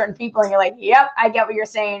connect with certain people, and you're like, yep, I get what you're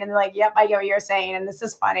saying, and they're like, yep, I get what you're saying, and this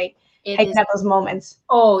is funny. I have those moments.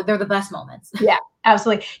 Oh, they're the best moments. Yeah,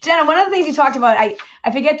 absolutely. Jenna, one of the things you talked about, I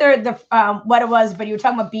forget what it was, but you were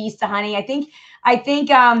talking about bees to honey. I think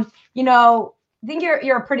you know, I think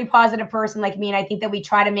you're a pretty positive person like me, and I think that we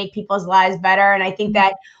try to make people's lives better. And I think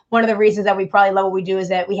that one of the reasons that we probably love what we do is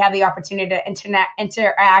that we have the opportunity to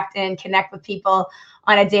interact and connect with people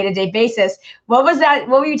on a day-to-day basis. What was that?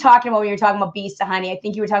 What were you talking about when you were talking about bees to honey? I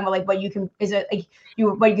think you were talking about like what you can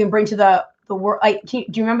bring to the world. Like, do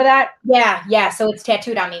you remember that? Yeah. So it's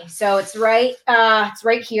tattooed on me. So it's right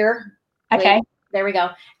here. Okay. Wait, there we go.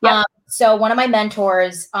 Yep. So one of my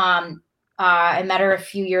mentors, I met her a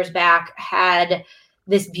few years back, had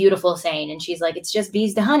this beautiful saying, and she's like, it's just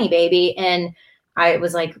bees to honey, baby. And I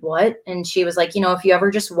was like, what? And she was like, you know, if you ever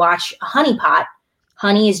just watch a honey pot,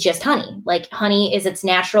 honey is just honey. Like, honey is its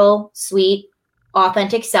natural, sweet,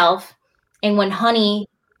 authentic self. And when honey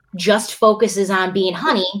just focuses on being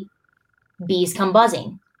honey, bees come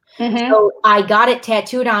buzzing. Mm-hmm. So I got it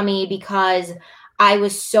tattooed on me because I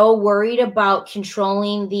was so worried about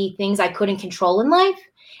controlling the things I couldn't control in life.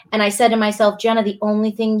 And I said to myself, Jenna, the only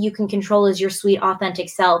thing you can control is your sweet, authentic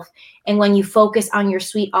self. And when you focus on your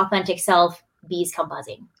sweet, authentic self, bees come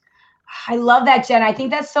buzzing. I love that, Jen. I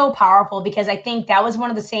think that's so powerful, because I think that was one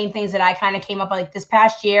of the same things that I kind of came up with. Like, this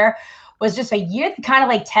past year was just a year that kind of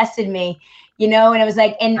like tested me, you know, and it was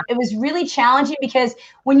like, and it was really challenging, because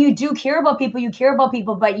when you do care about people, you care about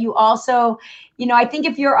people, but you also, you know, I think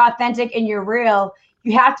if you're authentic and you're real,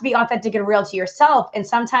 you have to be authentic and real to yourself. And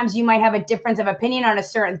sometimes you might have a difference of opinion on a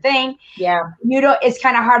certain thing. Yeah. It's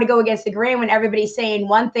kind of hard to go against the grain when everybody's saying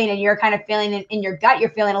one thing and you're kind of feeling it in your gut, you're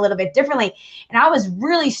feeling a little bit differently. And I was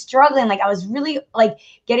really struggling. Like, I was really like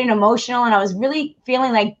getting emotional, and I was really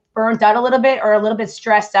feeling like burnt out a little bit or a little bit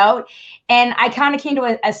stressed out. And I kind of came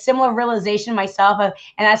to a similar realization myself. And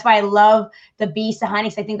that's why I love the Beast to Honey,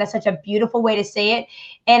 because I think that's such a beautiful way to say it.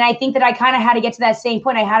 And I think that I kind of had to get to that same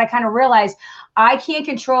point. I had to kind of realize I can't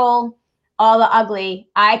control all the ugly.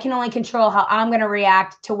 I can only control how I'm going to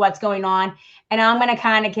react to what's going on. And I'm going to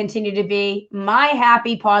kind of continue to be my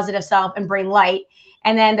happy, positive self and bring light.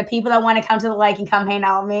 And then the people that want to come to the light can come hang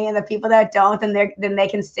out with me. And the people that don't, then they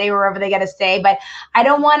can stay wherever they got to stay. But I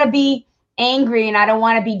don't want to be angry and I don't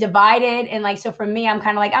want to be divided. And like, so for me, I'm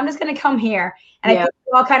kind of like, I'm just going to come here. And I think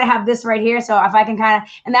we all kind of have this right here. So if I can kind of,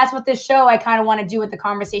 and that's what this show I kind of want to do with the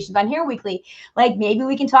conversations on Here Weekly. Like maybe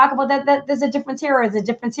we can talk about that there's a difference here or there's a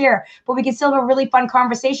difference here, but we can still have a really fun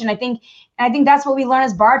conversation. I think that's what we learn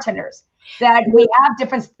as bartenders, that we have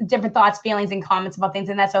different thoughts, feelings, and comments about things,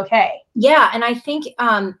 and that's okay. Yeah, and I think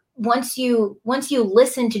once you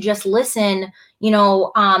listen to just listen, you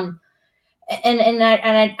know, and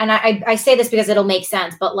I say this because it'll make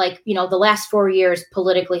sense, but like, you know, the last 4 years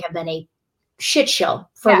politically have been a shit show,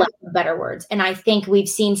 for lack of better words. And I think we've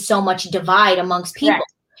seen so much divide amongst people.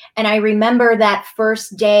 Correct. And I remember that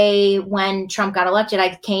first day when Trump got elected,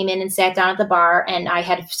 I came in and sat down at the bar, and I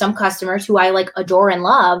had some customers who I like adore and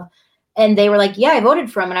love. And they were like, yeah, I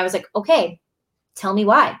voted for him. And I was like, okay, tell me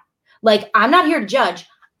why. Like, I'm not here to judge.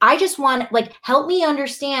 I just want, like, help me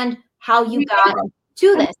understand how you got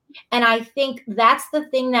to this. And I think that's the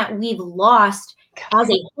thing that we've lost as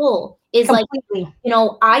a whole is completely. Like, you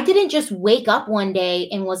know, I didn't just wake up one day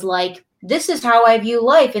and was like, this is how I view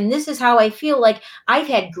life. And this is how I feel. Like, I've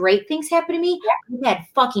had great things happen to me. I've had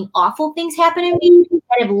fucking awful things happen to me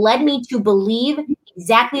that have led me to believe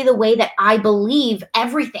exactly the way that I believe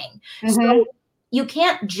everything. Mm-hmm. So you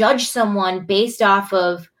can't judge someone based off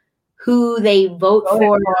of who they vote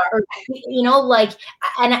for, or, you know, like,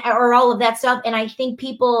 or all of that stuff. And I think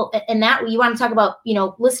people, and that you want to talk about, you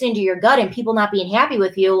know, listening to your gut and people not being happy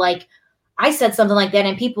with you. Like, I said something like that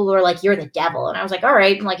and people were like, you're the devil. And I was like, all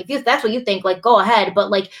right. I'm like, if that's what you think, like, go ahead. But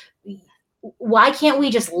like, why can't we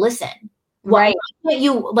just listen? Why can't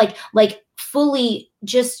you like fully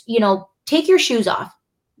just, you know, take your shoes off,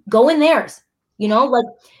 go in theirs, you know, like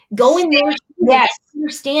go in there. Yes.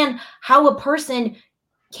 Understand how a person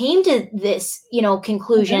came to this, you know,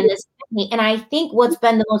 conclusion. Mm-hmm. And I think what's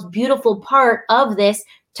been the most beautiful part of this,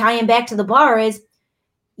 tying back to the bar, is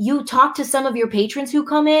you talk to some of your patrons who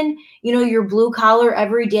come in, you know, your blue collar,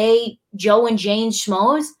 everyday Joe and Jane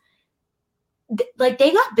schmoes, like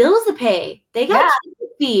they got bills to pay. They got to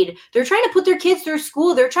feed. They're trying to put their kids through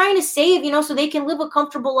school. They're trying to save, you know, so they can live a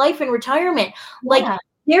comfortable life in retirement. Like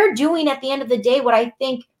they're doing at the end of the day what I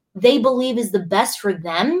think they believe is the best for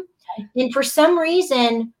them. And for some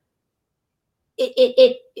reason,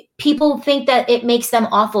 it people think that it makes them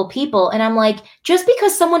awful people. And I'm like, just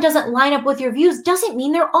because someone doesn't line up with your views doesn't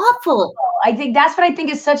mean they're awful. I think that's what I think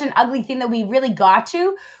is such an ugly thing that we really got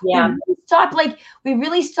to. Yeah. We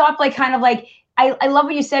really stopped kind of like, I love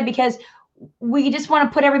what you said, because we just want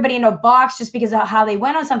to put everybody in a box just because of how they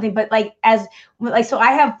went on something. But so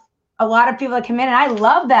I have a lot of people that come in and I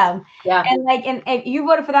love them. Yeah. And if you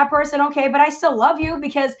voted for that person, okay, but I still love you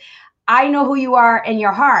because I know who you are in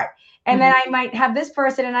your heart. And then I might have this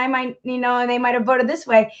person and I might, you know, and they might have voted this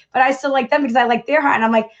way, but I still like them because I like their heart. And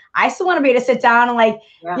I'm like, I still want to be able to sit down and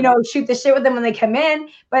you know, shoot the shit with them when they come in.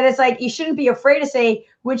 But it's like, you shouldn't be afraid to say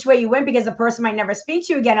which way you went because the person might never speak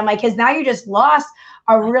to you again. I'm like, because now you just lost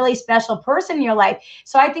a really special person in your life.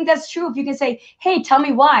 So I think that's true. If you can say, hey, tell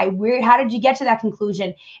me why, how did you get to that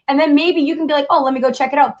conclusion? And then maybe you can be like, oh, let me go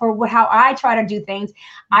check it out for how I try to do things.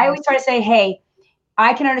 I always try to say, hey,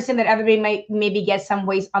 I can understand that everybody might maybe get some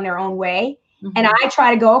ways on their own way. Mm-hmm. And I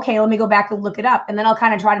try to go, okay, let me go back and look it up. And then I'll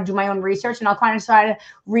kind of try to do my own research and I'll kind of try to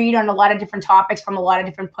read on a lot of different topics from a lot of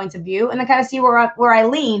different points of view and then kind of see where I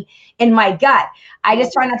lean in my gut. I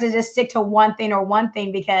just try not to just stick to one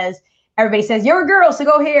thing because everybody says, you're a girl, so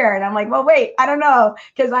go here. And I'm like, well, wait, I don't know,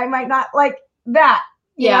 because I might not like that.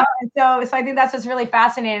 You know? And so I think that's what's really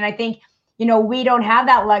fascinating. I think, you know, we don't have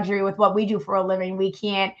that luxury with what we do for a living. We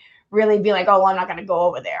can't really be like, oh, well, I'm not going to go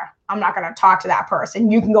over there. I'm not going to talk to that person.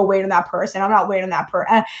 You can go wait on that person. I'm not waiting on that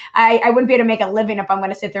person. I wouldn't be able to make a living if I'm going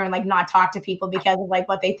to sit there and like not talk to people because of like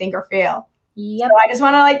what they think or feel. Yep. So I just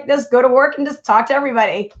want to like just go to work and just talk to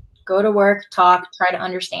everybody. Go to work, talk, try to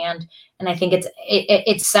understand. And I think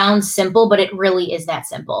it sounds simple, but it really is that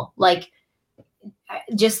simple. Like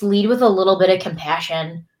just lead with a little bit of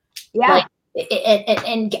compassion. Yeah. Like,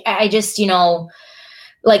 and I just, you know,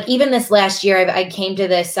 like even this last year, I came to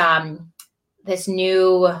this, I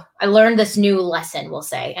learned this new lesson, we'll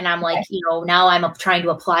say. And I'm like, you know, now I'm trying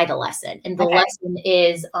to apply the lesson. And the lesson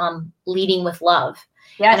is leading with love.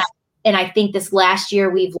 Yes. And I think this last year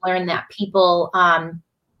we've learned that people, a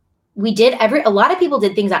lot of people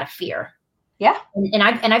did things out of fear. Yeah. And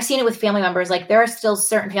I've seen it with family members. Like there are still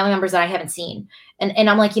certain family members that I haven't seen. And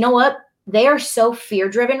I'm like, you know what? They are so fear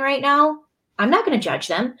driven right now. I'm not going to judge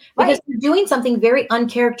them because they're doing something very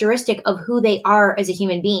uncharacteristic of who they are as a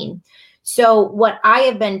human being. So what I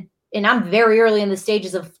have been, and I'm very early in the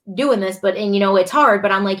stages of doing this, and it's hard,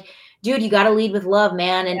 but I'm like, dude, you got to lead with love,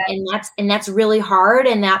 man. And that's really hard.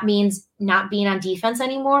 And that means not being on defense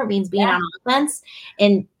anymore. It means being on offense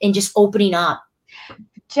and just opening up.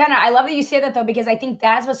 Jenna, I love that you say that though, because I think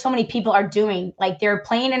that's what so many people are doing. Like they're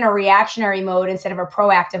playing in a reactionary mode instead of a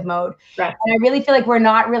proactive mode. Right. And I really feel like we're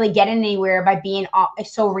not really getting anywhere by being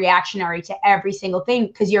so reactionary to every single thing.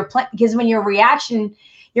 Because when you're in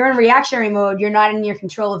reactionary mode, you're not in your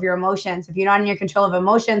control of your emotions. If you're not in your control of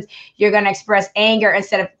emotions, you're going to express anger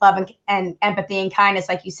instead of love and empathy and kindness,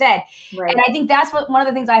 like you said. Right. And I think that's one of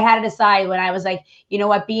the things I had to decide when I was like, you know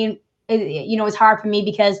what, it's hard for me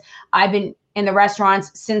because I've been in the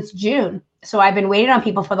restaurants since June. So I've been waiting on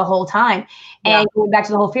people for the whole time. And going back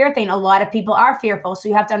to the whole fear thing, a lot of people are fearful. So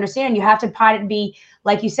you have to understand, you have to try to be,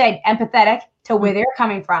 like you said, empathetic to where they're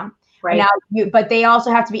coming from. Right. Now, but they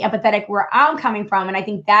also have to be empathetic where I'm coming from. And I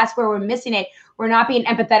think that's where we're missing it. We're not being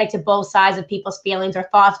empathetic to both sides of people's feelings or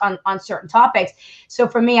thoughts on certain topics. So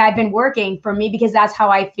for me, I've been working because that's how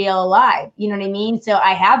I feel alive. You know what I mean? So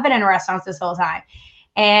I have been in restaurants this whole time.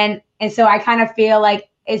 And so I kind of feel like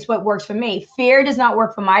it's what works for me. Fear does not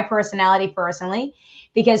work for my personality personally,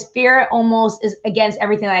 because fear almost is against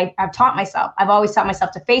everything that I've taught myself. I've always taught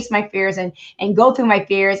myself to face my fears and go through my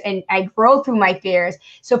fears, and I grow through my fears.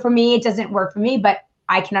 So for me, it doesn't work for me, but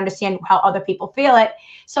I can understand how other people feel it.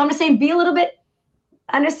 So I'm just saying,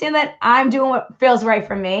 understand that I'm doing what feels right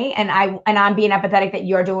for me, and I'm being empathetic that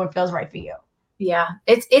you're doing what feels right for you. Yeah,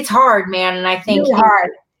 it's hard, man. And I think it's really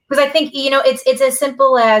hard. Because I think, it's as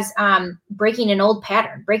simple as breaking an old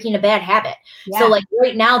pattern, breaking a bad habit. Yeah. So like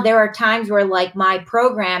right now, there are times where like my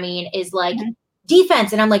programming is like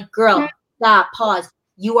defense. And I'm like, girl, stop, pause.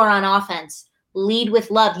 You are on offense. Lead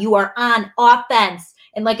with love. You are on offense.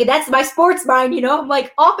 And like, that's my sports mind, I'm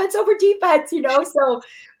like offense over defense, so,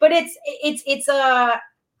 but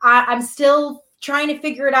I'm still trying to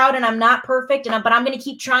figure it out, and I'm not perfect, but I'm going to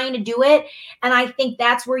keep trying to do it. And I think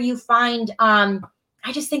that's where you find,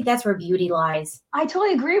 I just think that's where beauty lies. I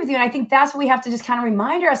totally agree with you. And I think that's what we have to just kind of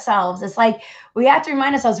remind ourselves. It's like we have to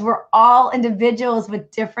remind ourselves we're all individuals with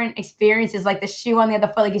different experiences, like the shoe on the other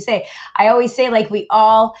foot, like you say. I always say, like, we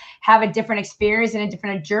all have a different experience and a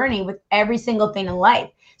different journey with every single thing in life.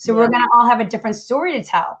 So we're going to all have a different story to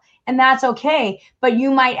tell. And that's okay. But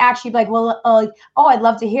you might actually be like, well, I'd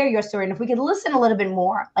love to hear your story. And if we could listen a little bit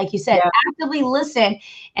more, like you said, actively listen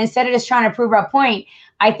instead of just trying to prove our point,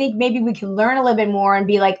 I think maybe we can learn a little bit more and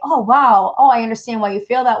be like, oh, wow. Oh, I understand why you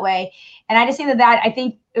feel that way. And I just think that I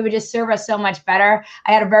think it would just serve us so much better.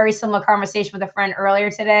 I had a very similar conversation with a friend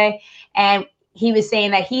earlier today, and he was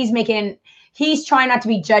saying that he's trying not to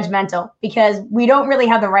be judgmental because we don't really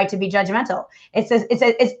have the right to be judgmental.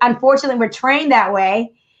 It's unfortunately, we're trained that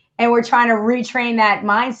way. And we're trying to retrain that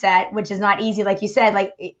mindset, which is not easy. Like you said,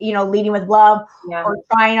 like, leading with love or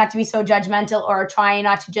trying not to be so judgmental or trying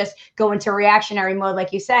not to just go into reactionary mode,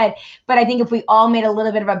 like you said. But I think if we all made a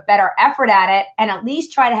little bit of a better effort at it and at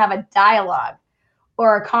least try to have a dialogue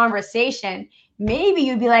or a conversation, maybe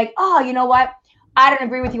you'd be like, oh, you know what? I don't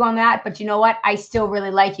agree with you on that, but you know what? I still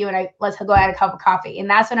really like you, and let's go have a cup of coffee. And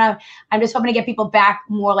that's when I'm just hoping to get people back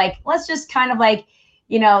more like, let's just kind of like,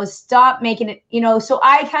 stop making it, so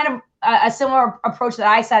I kind of, a similar approach that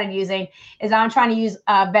I started using is I'm trying to use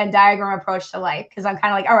a Venn diagram approach to life, because I'm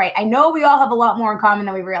kind of like, all right, I know we all have a lot more in common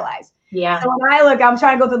than we realize. Yeah. So when I look, I'm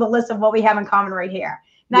trying to go through the list of what we have in common right here.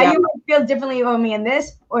 Now you might feel differently about me in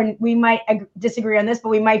this, or we might disagree on this, but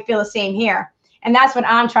we might feel the same here. And that's what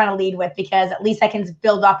I'm trying to lead with, because at least I can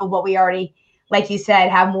build off of what we already, like you said,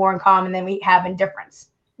 have more in common than we have in difference.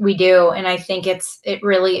 We do. And I think it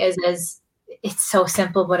really is it's so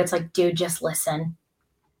simple, but it's like, dude, just listen.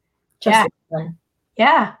 Listen.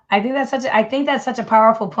 Yeah. I think that's such a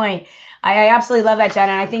powerful point. I absolutely love that,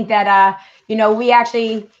 Jenna. And I think that, we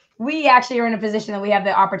actually are in a position that we have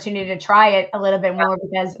the opportunity to try it a little bit more,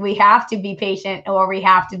 because we have to be patient, or we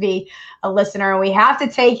have to be a listener, and we have to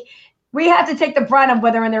take the brunt of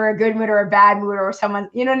whether they're in a good mood or a bad mood, or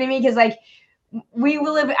someone, you know what I mean? Because like,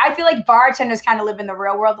 I feel like bartenders kind of live in the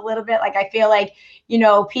real world a little bit. Like, I feel like,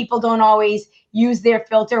 people don't always use their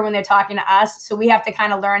filter when they're talking to us. So we have to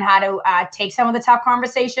kind of learn how to take some of the tough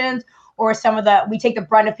conversations, or we take the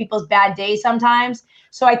brunt of people's bad days sometimes.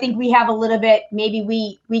 So I think we have a little bit, maybe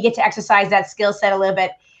we get to exercise that skill set a little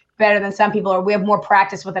bit better than some people, or we have more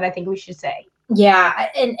practice with it, I think we should say. Yeah.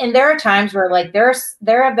 And there are times where like there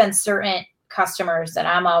have been certain customers that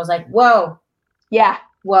I'm always like, whoa,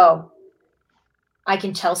 I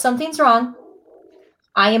can tell something's wrong.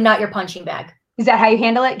 I am not your punching bag. Is that how you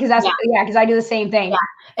handle it? Because because I do the same thing. Yeah.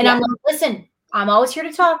 And I'm like, listen, I'm always here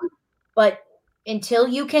to talk, but until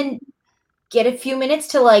you can get a few minutes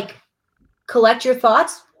to like collect your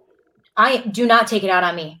thoughts, I do not take it out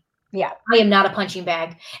on me. Yeah. I am not a punching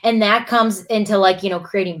bag. And that comes into like,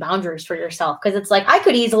 creating boundaries for yourself. Cause it's like, I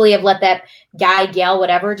could easily have let that guy, gal,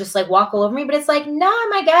 whatever, just like walk all over me. But it's like, nah,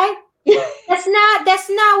 my guy, that's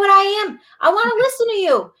not what I am. I want to listen to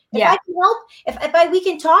you. If I can help, we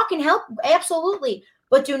can talk and help. Absolutely.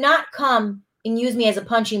 But do not come and use me as a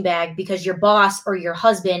punching bag because your boss or your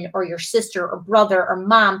husband or your sister or brother or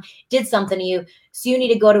mom did something to you. So you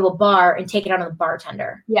need to go to a bar and take it out on the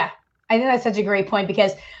bartender. Yeah. I think that's such a great point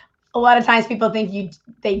because a lot of times people think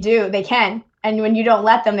they can. And when you don't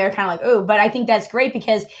let them, they're kind of like, oh, but I think that's great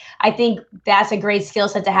because I think that's a great skill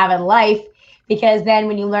set to have in life, because then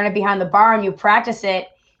when you learn it behind the bar and you practice it,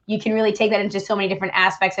 you can really take that into so many different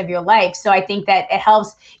aspects of your life. So I think that it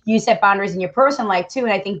helps you set boundaries in your personal life too.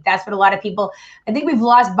 And I think that's what a lot of people, I think we've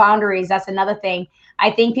lost boundaries. That's another thing. I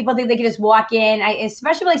think people think they can just walk in,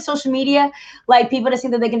 especially like social media, like people just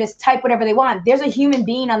think that they can just type whatever they want. There's a human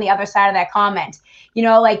being on the other side of that comment.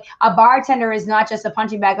 Like a bartender is not just a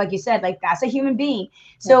punching bag, like you said, like that's a human being.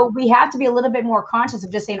 So we have to be a little bit more conscious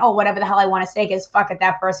of just saying, oh, whatever the hell I want to say, because fuck it,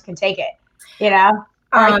 that person can take it, I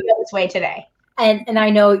feel this way today. And I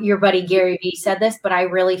know your buddy Gary Vee said this, but I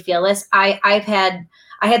really feel this. I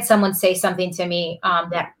had someone say something to me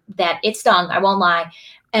that it stung. I won't lie.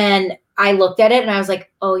 And I looked at it and I was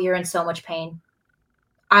like, oh, you're in so much pain.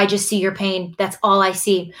 I just see your pain. That's all I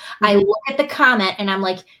see. Mm-hmm. I look at the comment and I'm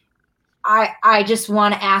like, I just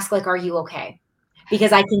want to ask, like, are you okay?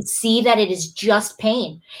 Because I can see that it is just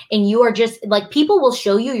pain. And you are just like, people will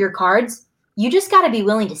show you your cards. You just got to be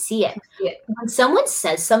willing to see it. Yeah. When someone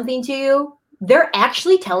says something to you, they're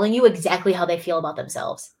actually telling you exactly how they feel about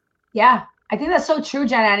themselves. Yeah, I think that's so true,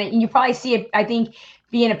 Jenna. And you probably see it. I think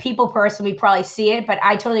being a people person, we probably see it, but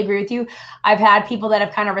I totally agree with you. I've had people that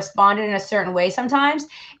have kind of responded in a certain way sometimes.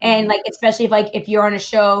 And like, especially if you're on a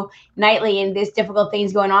show nightly and there's difficult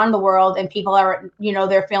things going on in the world and people are,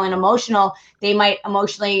 they're feeling emotional, they might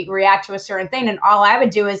emotionally react to a certain thing. And all I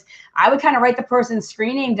would do is I would kind of write the person's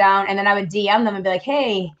screen name down and then I would DM them and be like,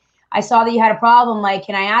 hey, I saw that you had a problem. Like,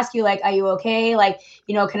 can I ask you, like, are you okay? Like,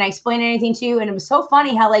 can I explain anything to you? And it was so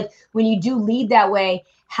funny how, like, when you do lead that way,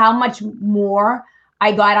 how much more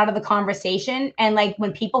I got out of the conversation. And like,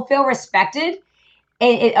 when people feel respected,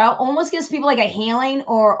 it almost gives people like a healing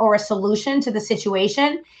or a solution to the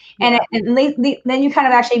situation. Yeah. And then you kind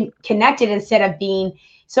of actually connected instead of being.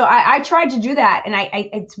 So I tried to do that, and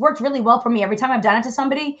it's worked really well for me. Every time I've done it to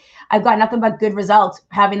somebody, I've got nothing but good results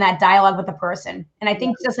having that dialogue with the person. And I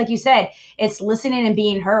think just like you said, it's listening and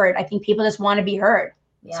being heard. I think people just want to be heard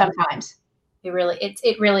sometimes. It really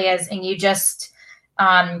is. And you just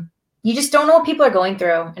don't know what people are going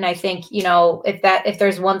through. And I think, if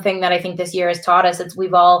there's one thing that I think this year has taught us, it's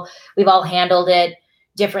we've all handled it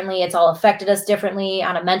differently. It's all affected us differently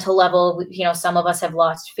on a mental level. Some of us have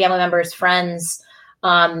lost family members, friends.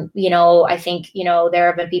 I think, there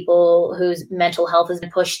have been people whose mental health has been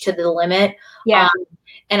pushed to the limit. Yeah.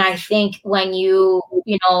 And I think when you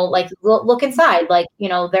like look inside, like,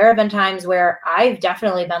 there have been times where I've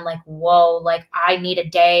definitely been like, whoa, like I need a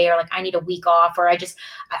day or like I need a week off, or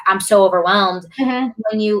I'm so overwhelmed. Mm-hmm.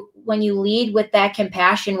 When you lead with that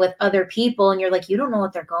compassion with other people and you're like, you don't know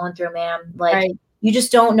what they're going through, man. Like you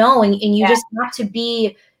just don't know. And you just have to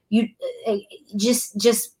be,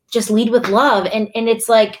 just lead with love. And it's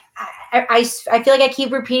like, I feel like I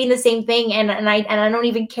keep repeating the same thing and I don't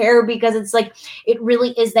even care, because it's like, it really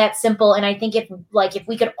is that simple. And I think if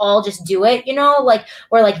we could all just do it,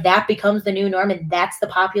 where like that becomes the new norm and that's the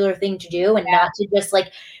popular thing to do, and not to just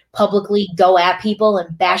like publicly go at people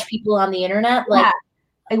and bash people on the internet. Like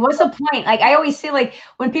what's the point? Like I always say, like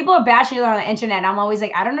when people are bashing you on the internet, I'm always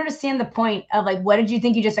like, I don't understand the point of like, what did you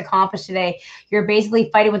think you just accomplished today? You're basically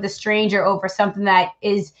fighting with a stranger over something that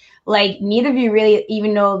is like, neither of you really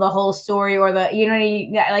even know the whole story or like,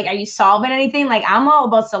 are you solving anything? Like I'm all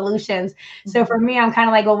about solutions. So for me, I'm kind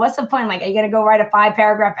of like, well, what's the point? Like, are you going to go write a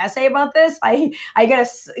 5-paragraph essay about this? Are you going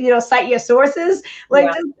to, cite your sources?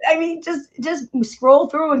 Like, just scroll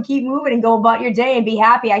through and keep moving and go about your day and be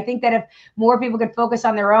happy. I think that if more people could focus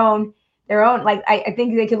on their own, like, I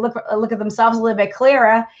think they could look at themselves a little bit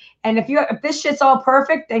clearer. And if this shit's all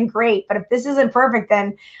perfect, then great. But if this isn't perfect,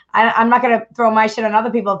 then I'm not going to throw my shit on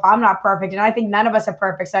other people if I'm not perfect. And I think none of us are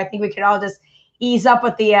perfect. So I think we could all just, ease up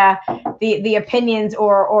with the opinions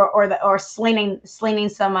or slinging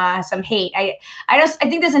some hate. I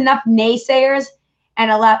think there's enough naysayers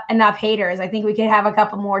and enough haters. I think we could have a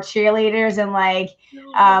couple more cheerleaders and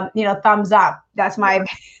thumbs up. That's my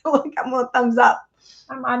look. I'm a thumbs up.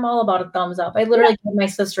 I'm all about a thumbs up. I literally gave my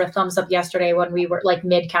sister a thumbs up yesterday when we were like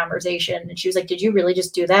mid conversation, and she was like, "Did you really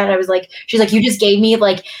just do that?" I was like, "She's like, you just gave me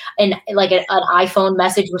like an iPhone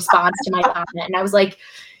message response to my comment," and I was like,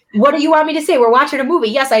 "What do you want me to say? We're watching a movie.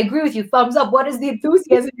 Yes, I agree with you. Thumbs up. What is the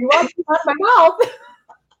enthusiasm you want out of my mouth?"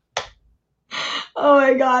 Oh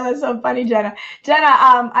my God, that's so funny, Jenna.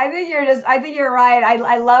 I think you're right.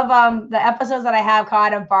 I love the episodes that I have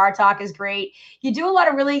caught of Bar Talk is great. You do a lot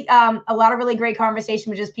of really great conversation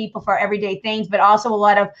with just people for everyday things, but also a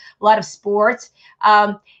lot of sports.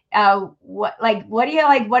 What do you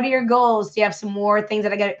like? What are your goals? Do you have some more things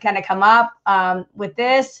that are gonna kind of come up with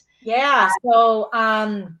this? Yeah. So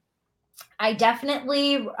I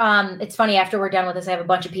definitely, it's funny, after we're done with this, I have a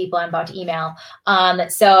bunch of people I'm about to email.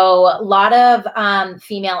 So a lot of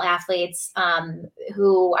female athletes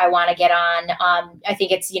who I want to get on. I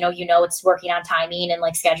think it's, it's working on timing and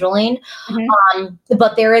like scheduling. Mm-hmm.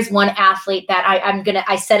 But there is one athlete that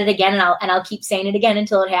I said it again and I'll keep saying it again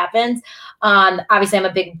until it happens. Obviously I'm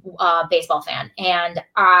a big baseball fan, and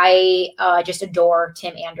I just adore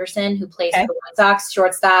Tim Anderson, who plays for the White Sox,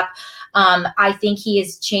 shortstop. I think he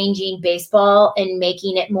is changing baseball and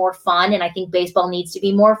making it more fun. And I think baseball needs to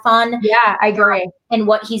be more fun. Yeah, I agree. And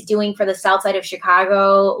what he's doing for the South Side of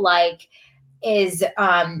Chicago, is,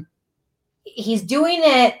 he's doing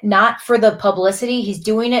it not for the publicity. He's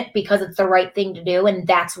doing it because it's the right thing to do. And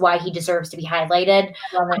that's why he deserves to be highlighted.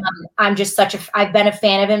 I'm just I've been a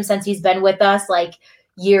fan of him since he's been with us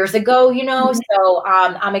years ago, Mm-hmm. So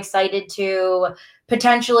I'm excited to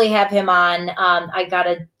potentially have him on. I got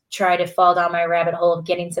to try to fall down my rabbit hole of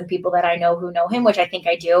getting some people that I know who know him, which I think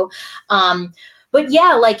I do. But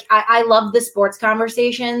yeah, I love the sports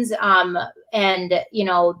conversations. And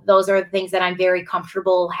those are the things that I'm very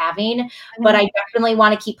comfortable having, mm-hmm. But I definitely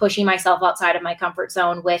want to keep pushing myself outside of my comfort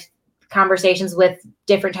zone with conversations with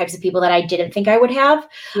different types of people that I didn't think I would have.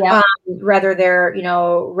 Yeah. Whether they're,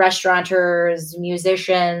 restaurateurs,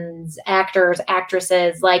 musicians, actors,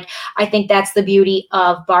 actresses. I think that's the beauty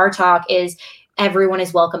of Bar Talk is everyone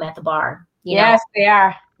is welcome at the bar. Yes, they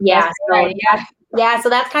are. Yeah. So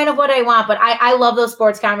that's kind of what I want, but I love those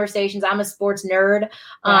sports conversations. I'm a sports nerd.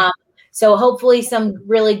 Yeah. So hopefully some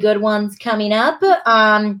really good ones coming up.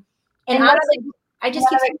 And honestly, I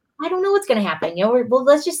don't know what's going to happen.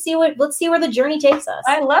 Let's see where the journey takes us.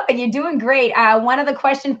 I love it. You're doing great. One other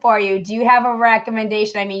question for you. Do you have a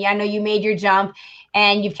recommendation? I mean, I know you made your jump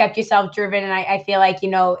and you've kept yourself driven, and I feel like,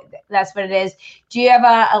 that's what it is. Do you have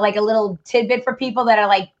a little tidbit for people that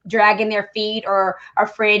are dragging their feet or are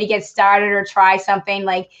afraid to get started or try something?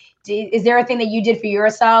 Is there a thing that you did for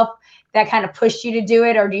yourself that kind of pushed you to do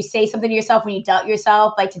it? Or do you say something to yourself when you doubt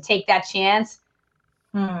yourself, to take that chance?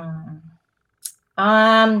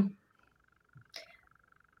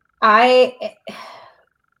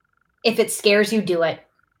 If it scares you, do it.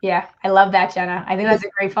 Yeah, I love that, Jenna. I think that's a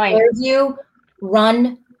great point. Scares you,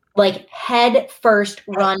 run, head first,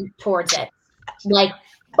 run towards it.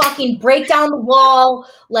 Fucking break down the wall,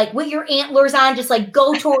 with your antlers on, just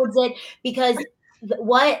go towards it. Because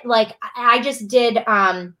I just did,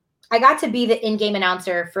 I got to be the in-game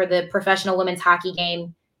announcer for the professional women's hockey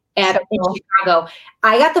game in Chicago.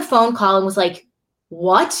 I got the phone call and was like,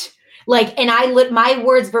 what? And my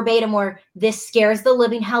words verbatim were, "This scares the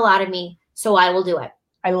living hell out of me, so I will do it."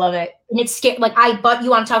 I love it. And it's scary. But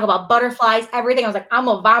you want to talk about butterflies, everything. I was like, I'm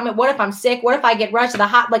gonna vomit. What if I'm sick? What if I get rushed to the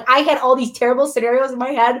hot? I had all these terrible scenarios in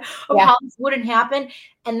my head of how this wouldn't happen.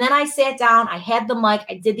 And then I sat down, I had the mic,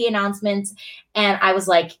 I did the announcements, and I was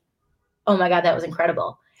like, oh my God, that was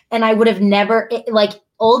incredible. And I would have never,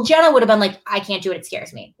 old Jenna would have been like, I can't do it. It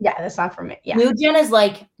scares me. Yeah, that's not for me. Yeah. New Jenna's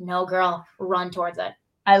like, no, girl, run towards it.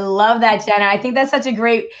 I love that, Jenna. I think it's such a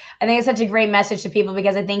great message to people,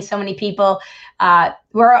 because I think so many people,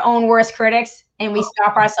 we're our own worst critics, and we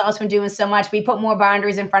stop ourselves from doing so much. We put more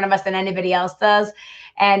boundaries in front of us than anybody else does.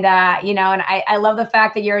 And, and I love the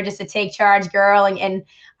fact that you're just a take charge girl, and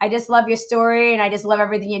I just love your story, and I just love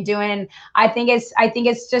everything you're doing. And I think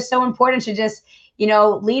it's just so important to just,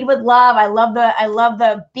 lead with love. I love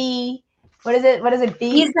the be. What is it?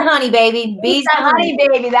 Bees to honey, baby. Bees to honey,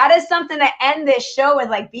 baby. That is something to end this show with,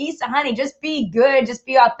 bees to honey. Just be good. Just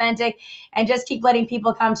be authentic, and just keep letting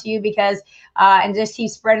people come to you, because, and just keep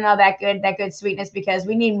spreading all that good sweetness, because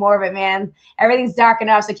we need more of it, man. Everything's dark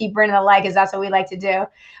enough, so keep bringing the light, because that's what we like to do.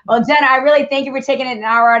 Well, Jenna, I really thank you for taking an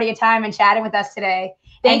hour out of your time and chatting with us today.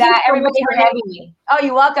 Thank you so much for her having me. Oh,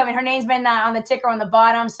 you're welcome. And her name's been on the ticker on the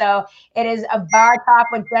bottom. So it is a Bar Talk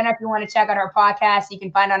with Jenna. If you want to check out her podcast, you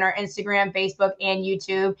can find on her Instagram, Facebook, and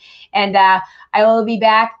YouTube. And I will be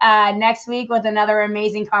back next week with another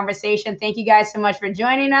amazing conversation. Thank you guys so much for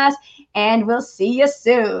joining us, and we'll see you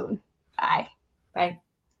soon. Bye. Bye.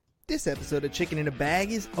 This episode of Chicken in a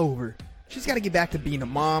Bag is over. She's got to get back to being a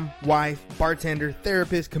mom, wife, bartender,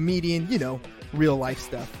 therapist, comedian, real life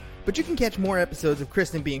stuff. But you can catch more episodes of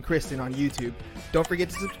Kristen Being Kristen on YouTube. Don't forget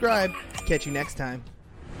to subscribe. Catch you next time.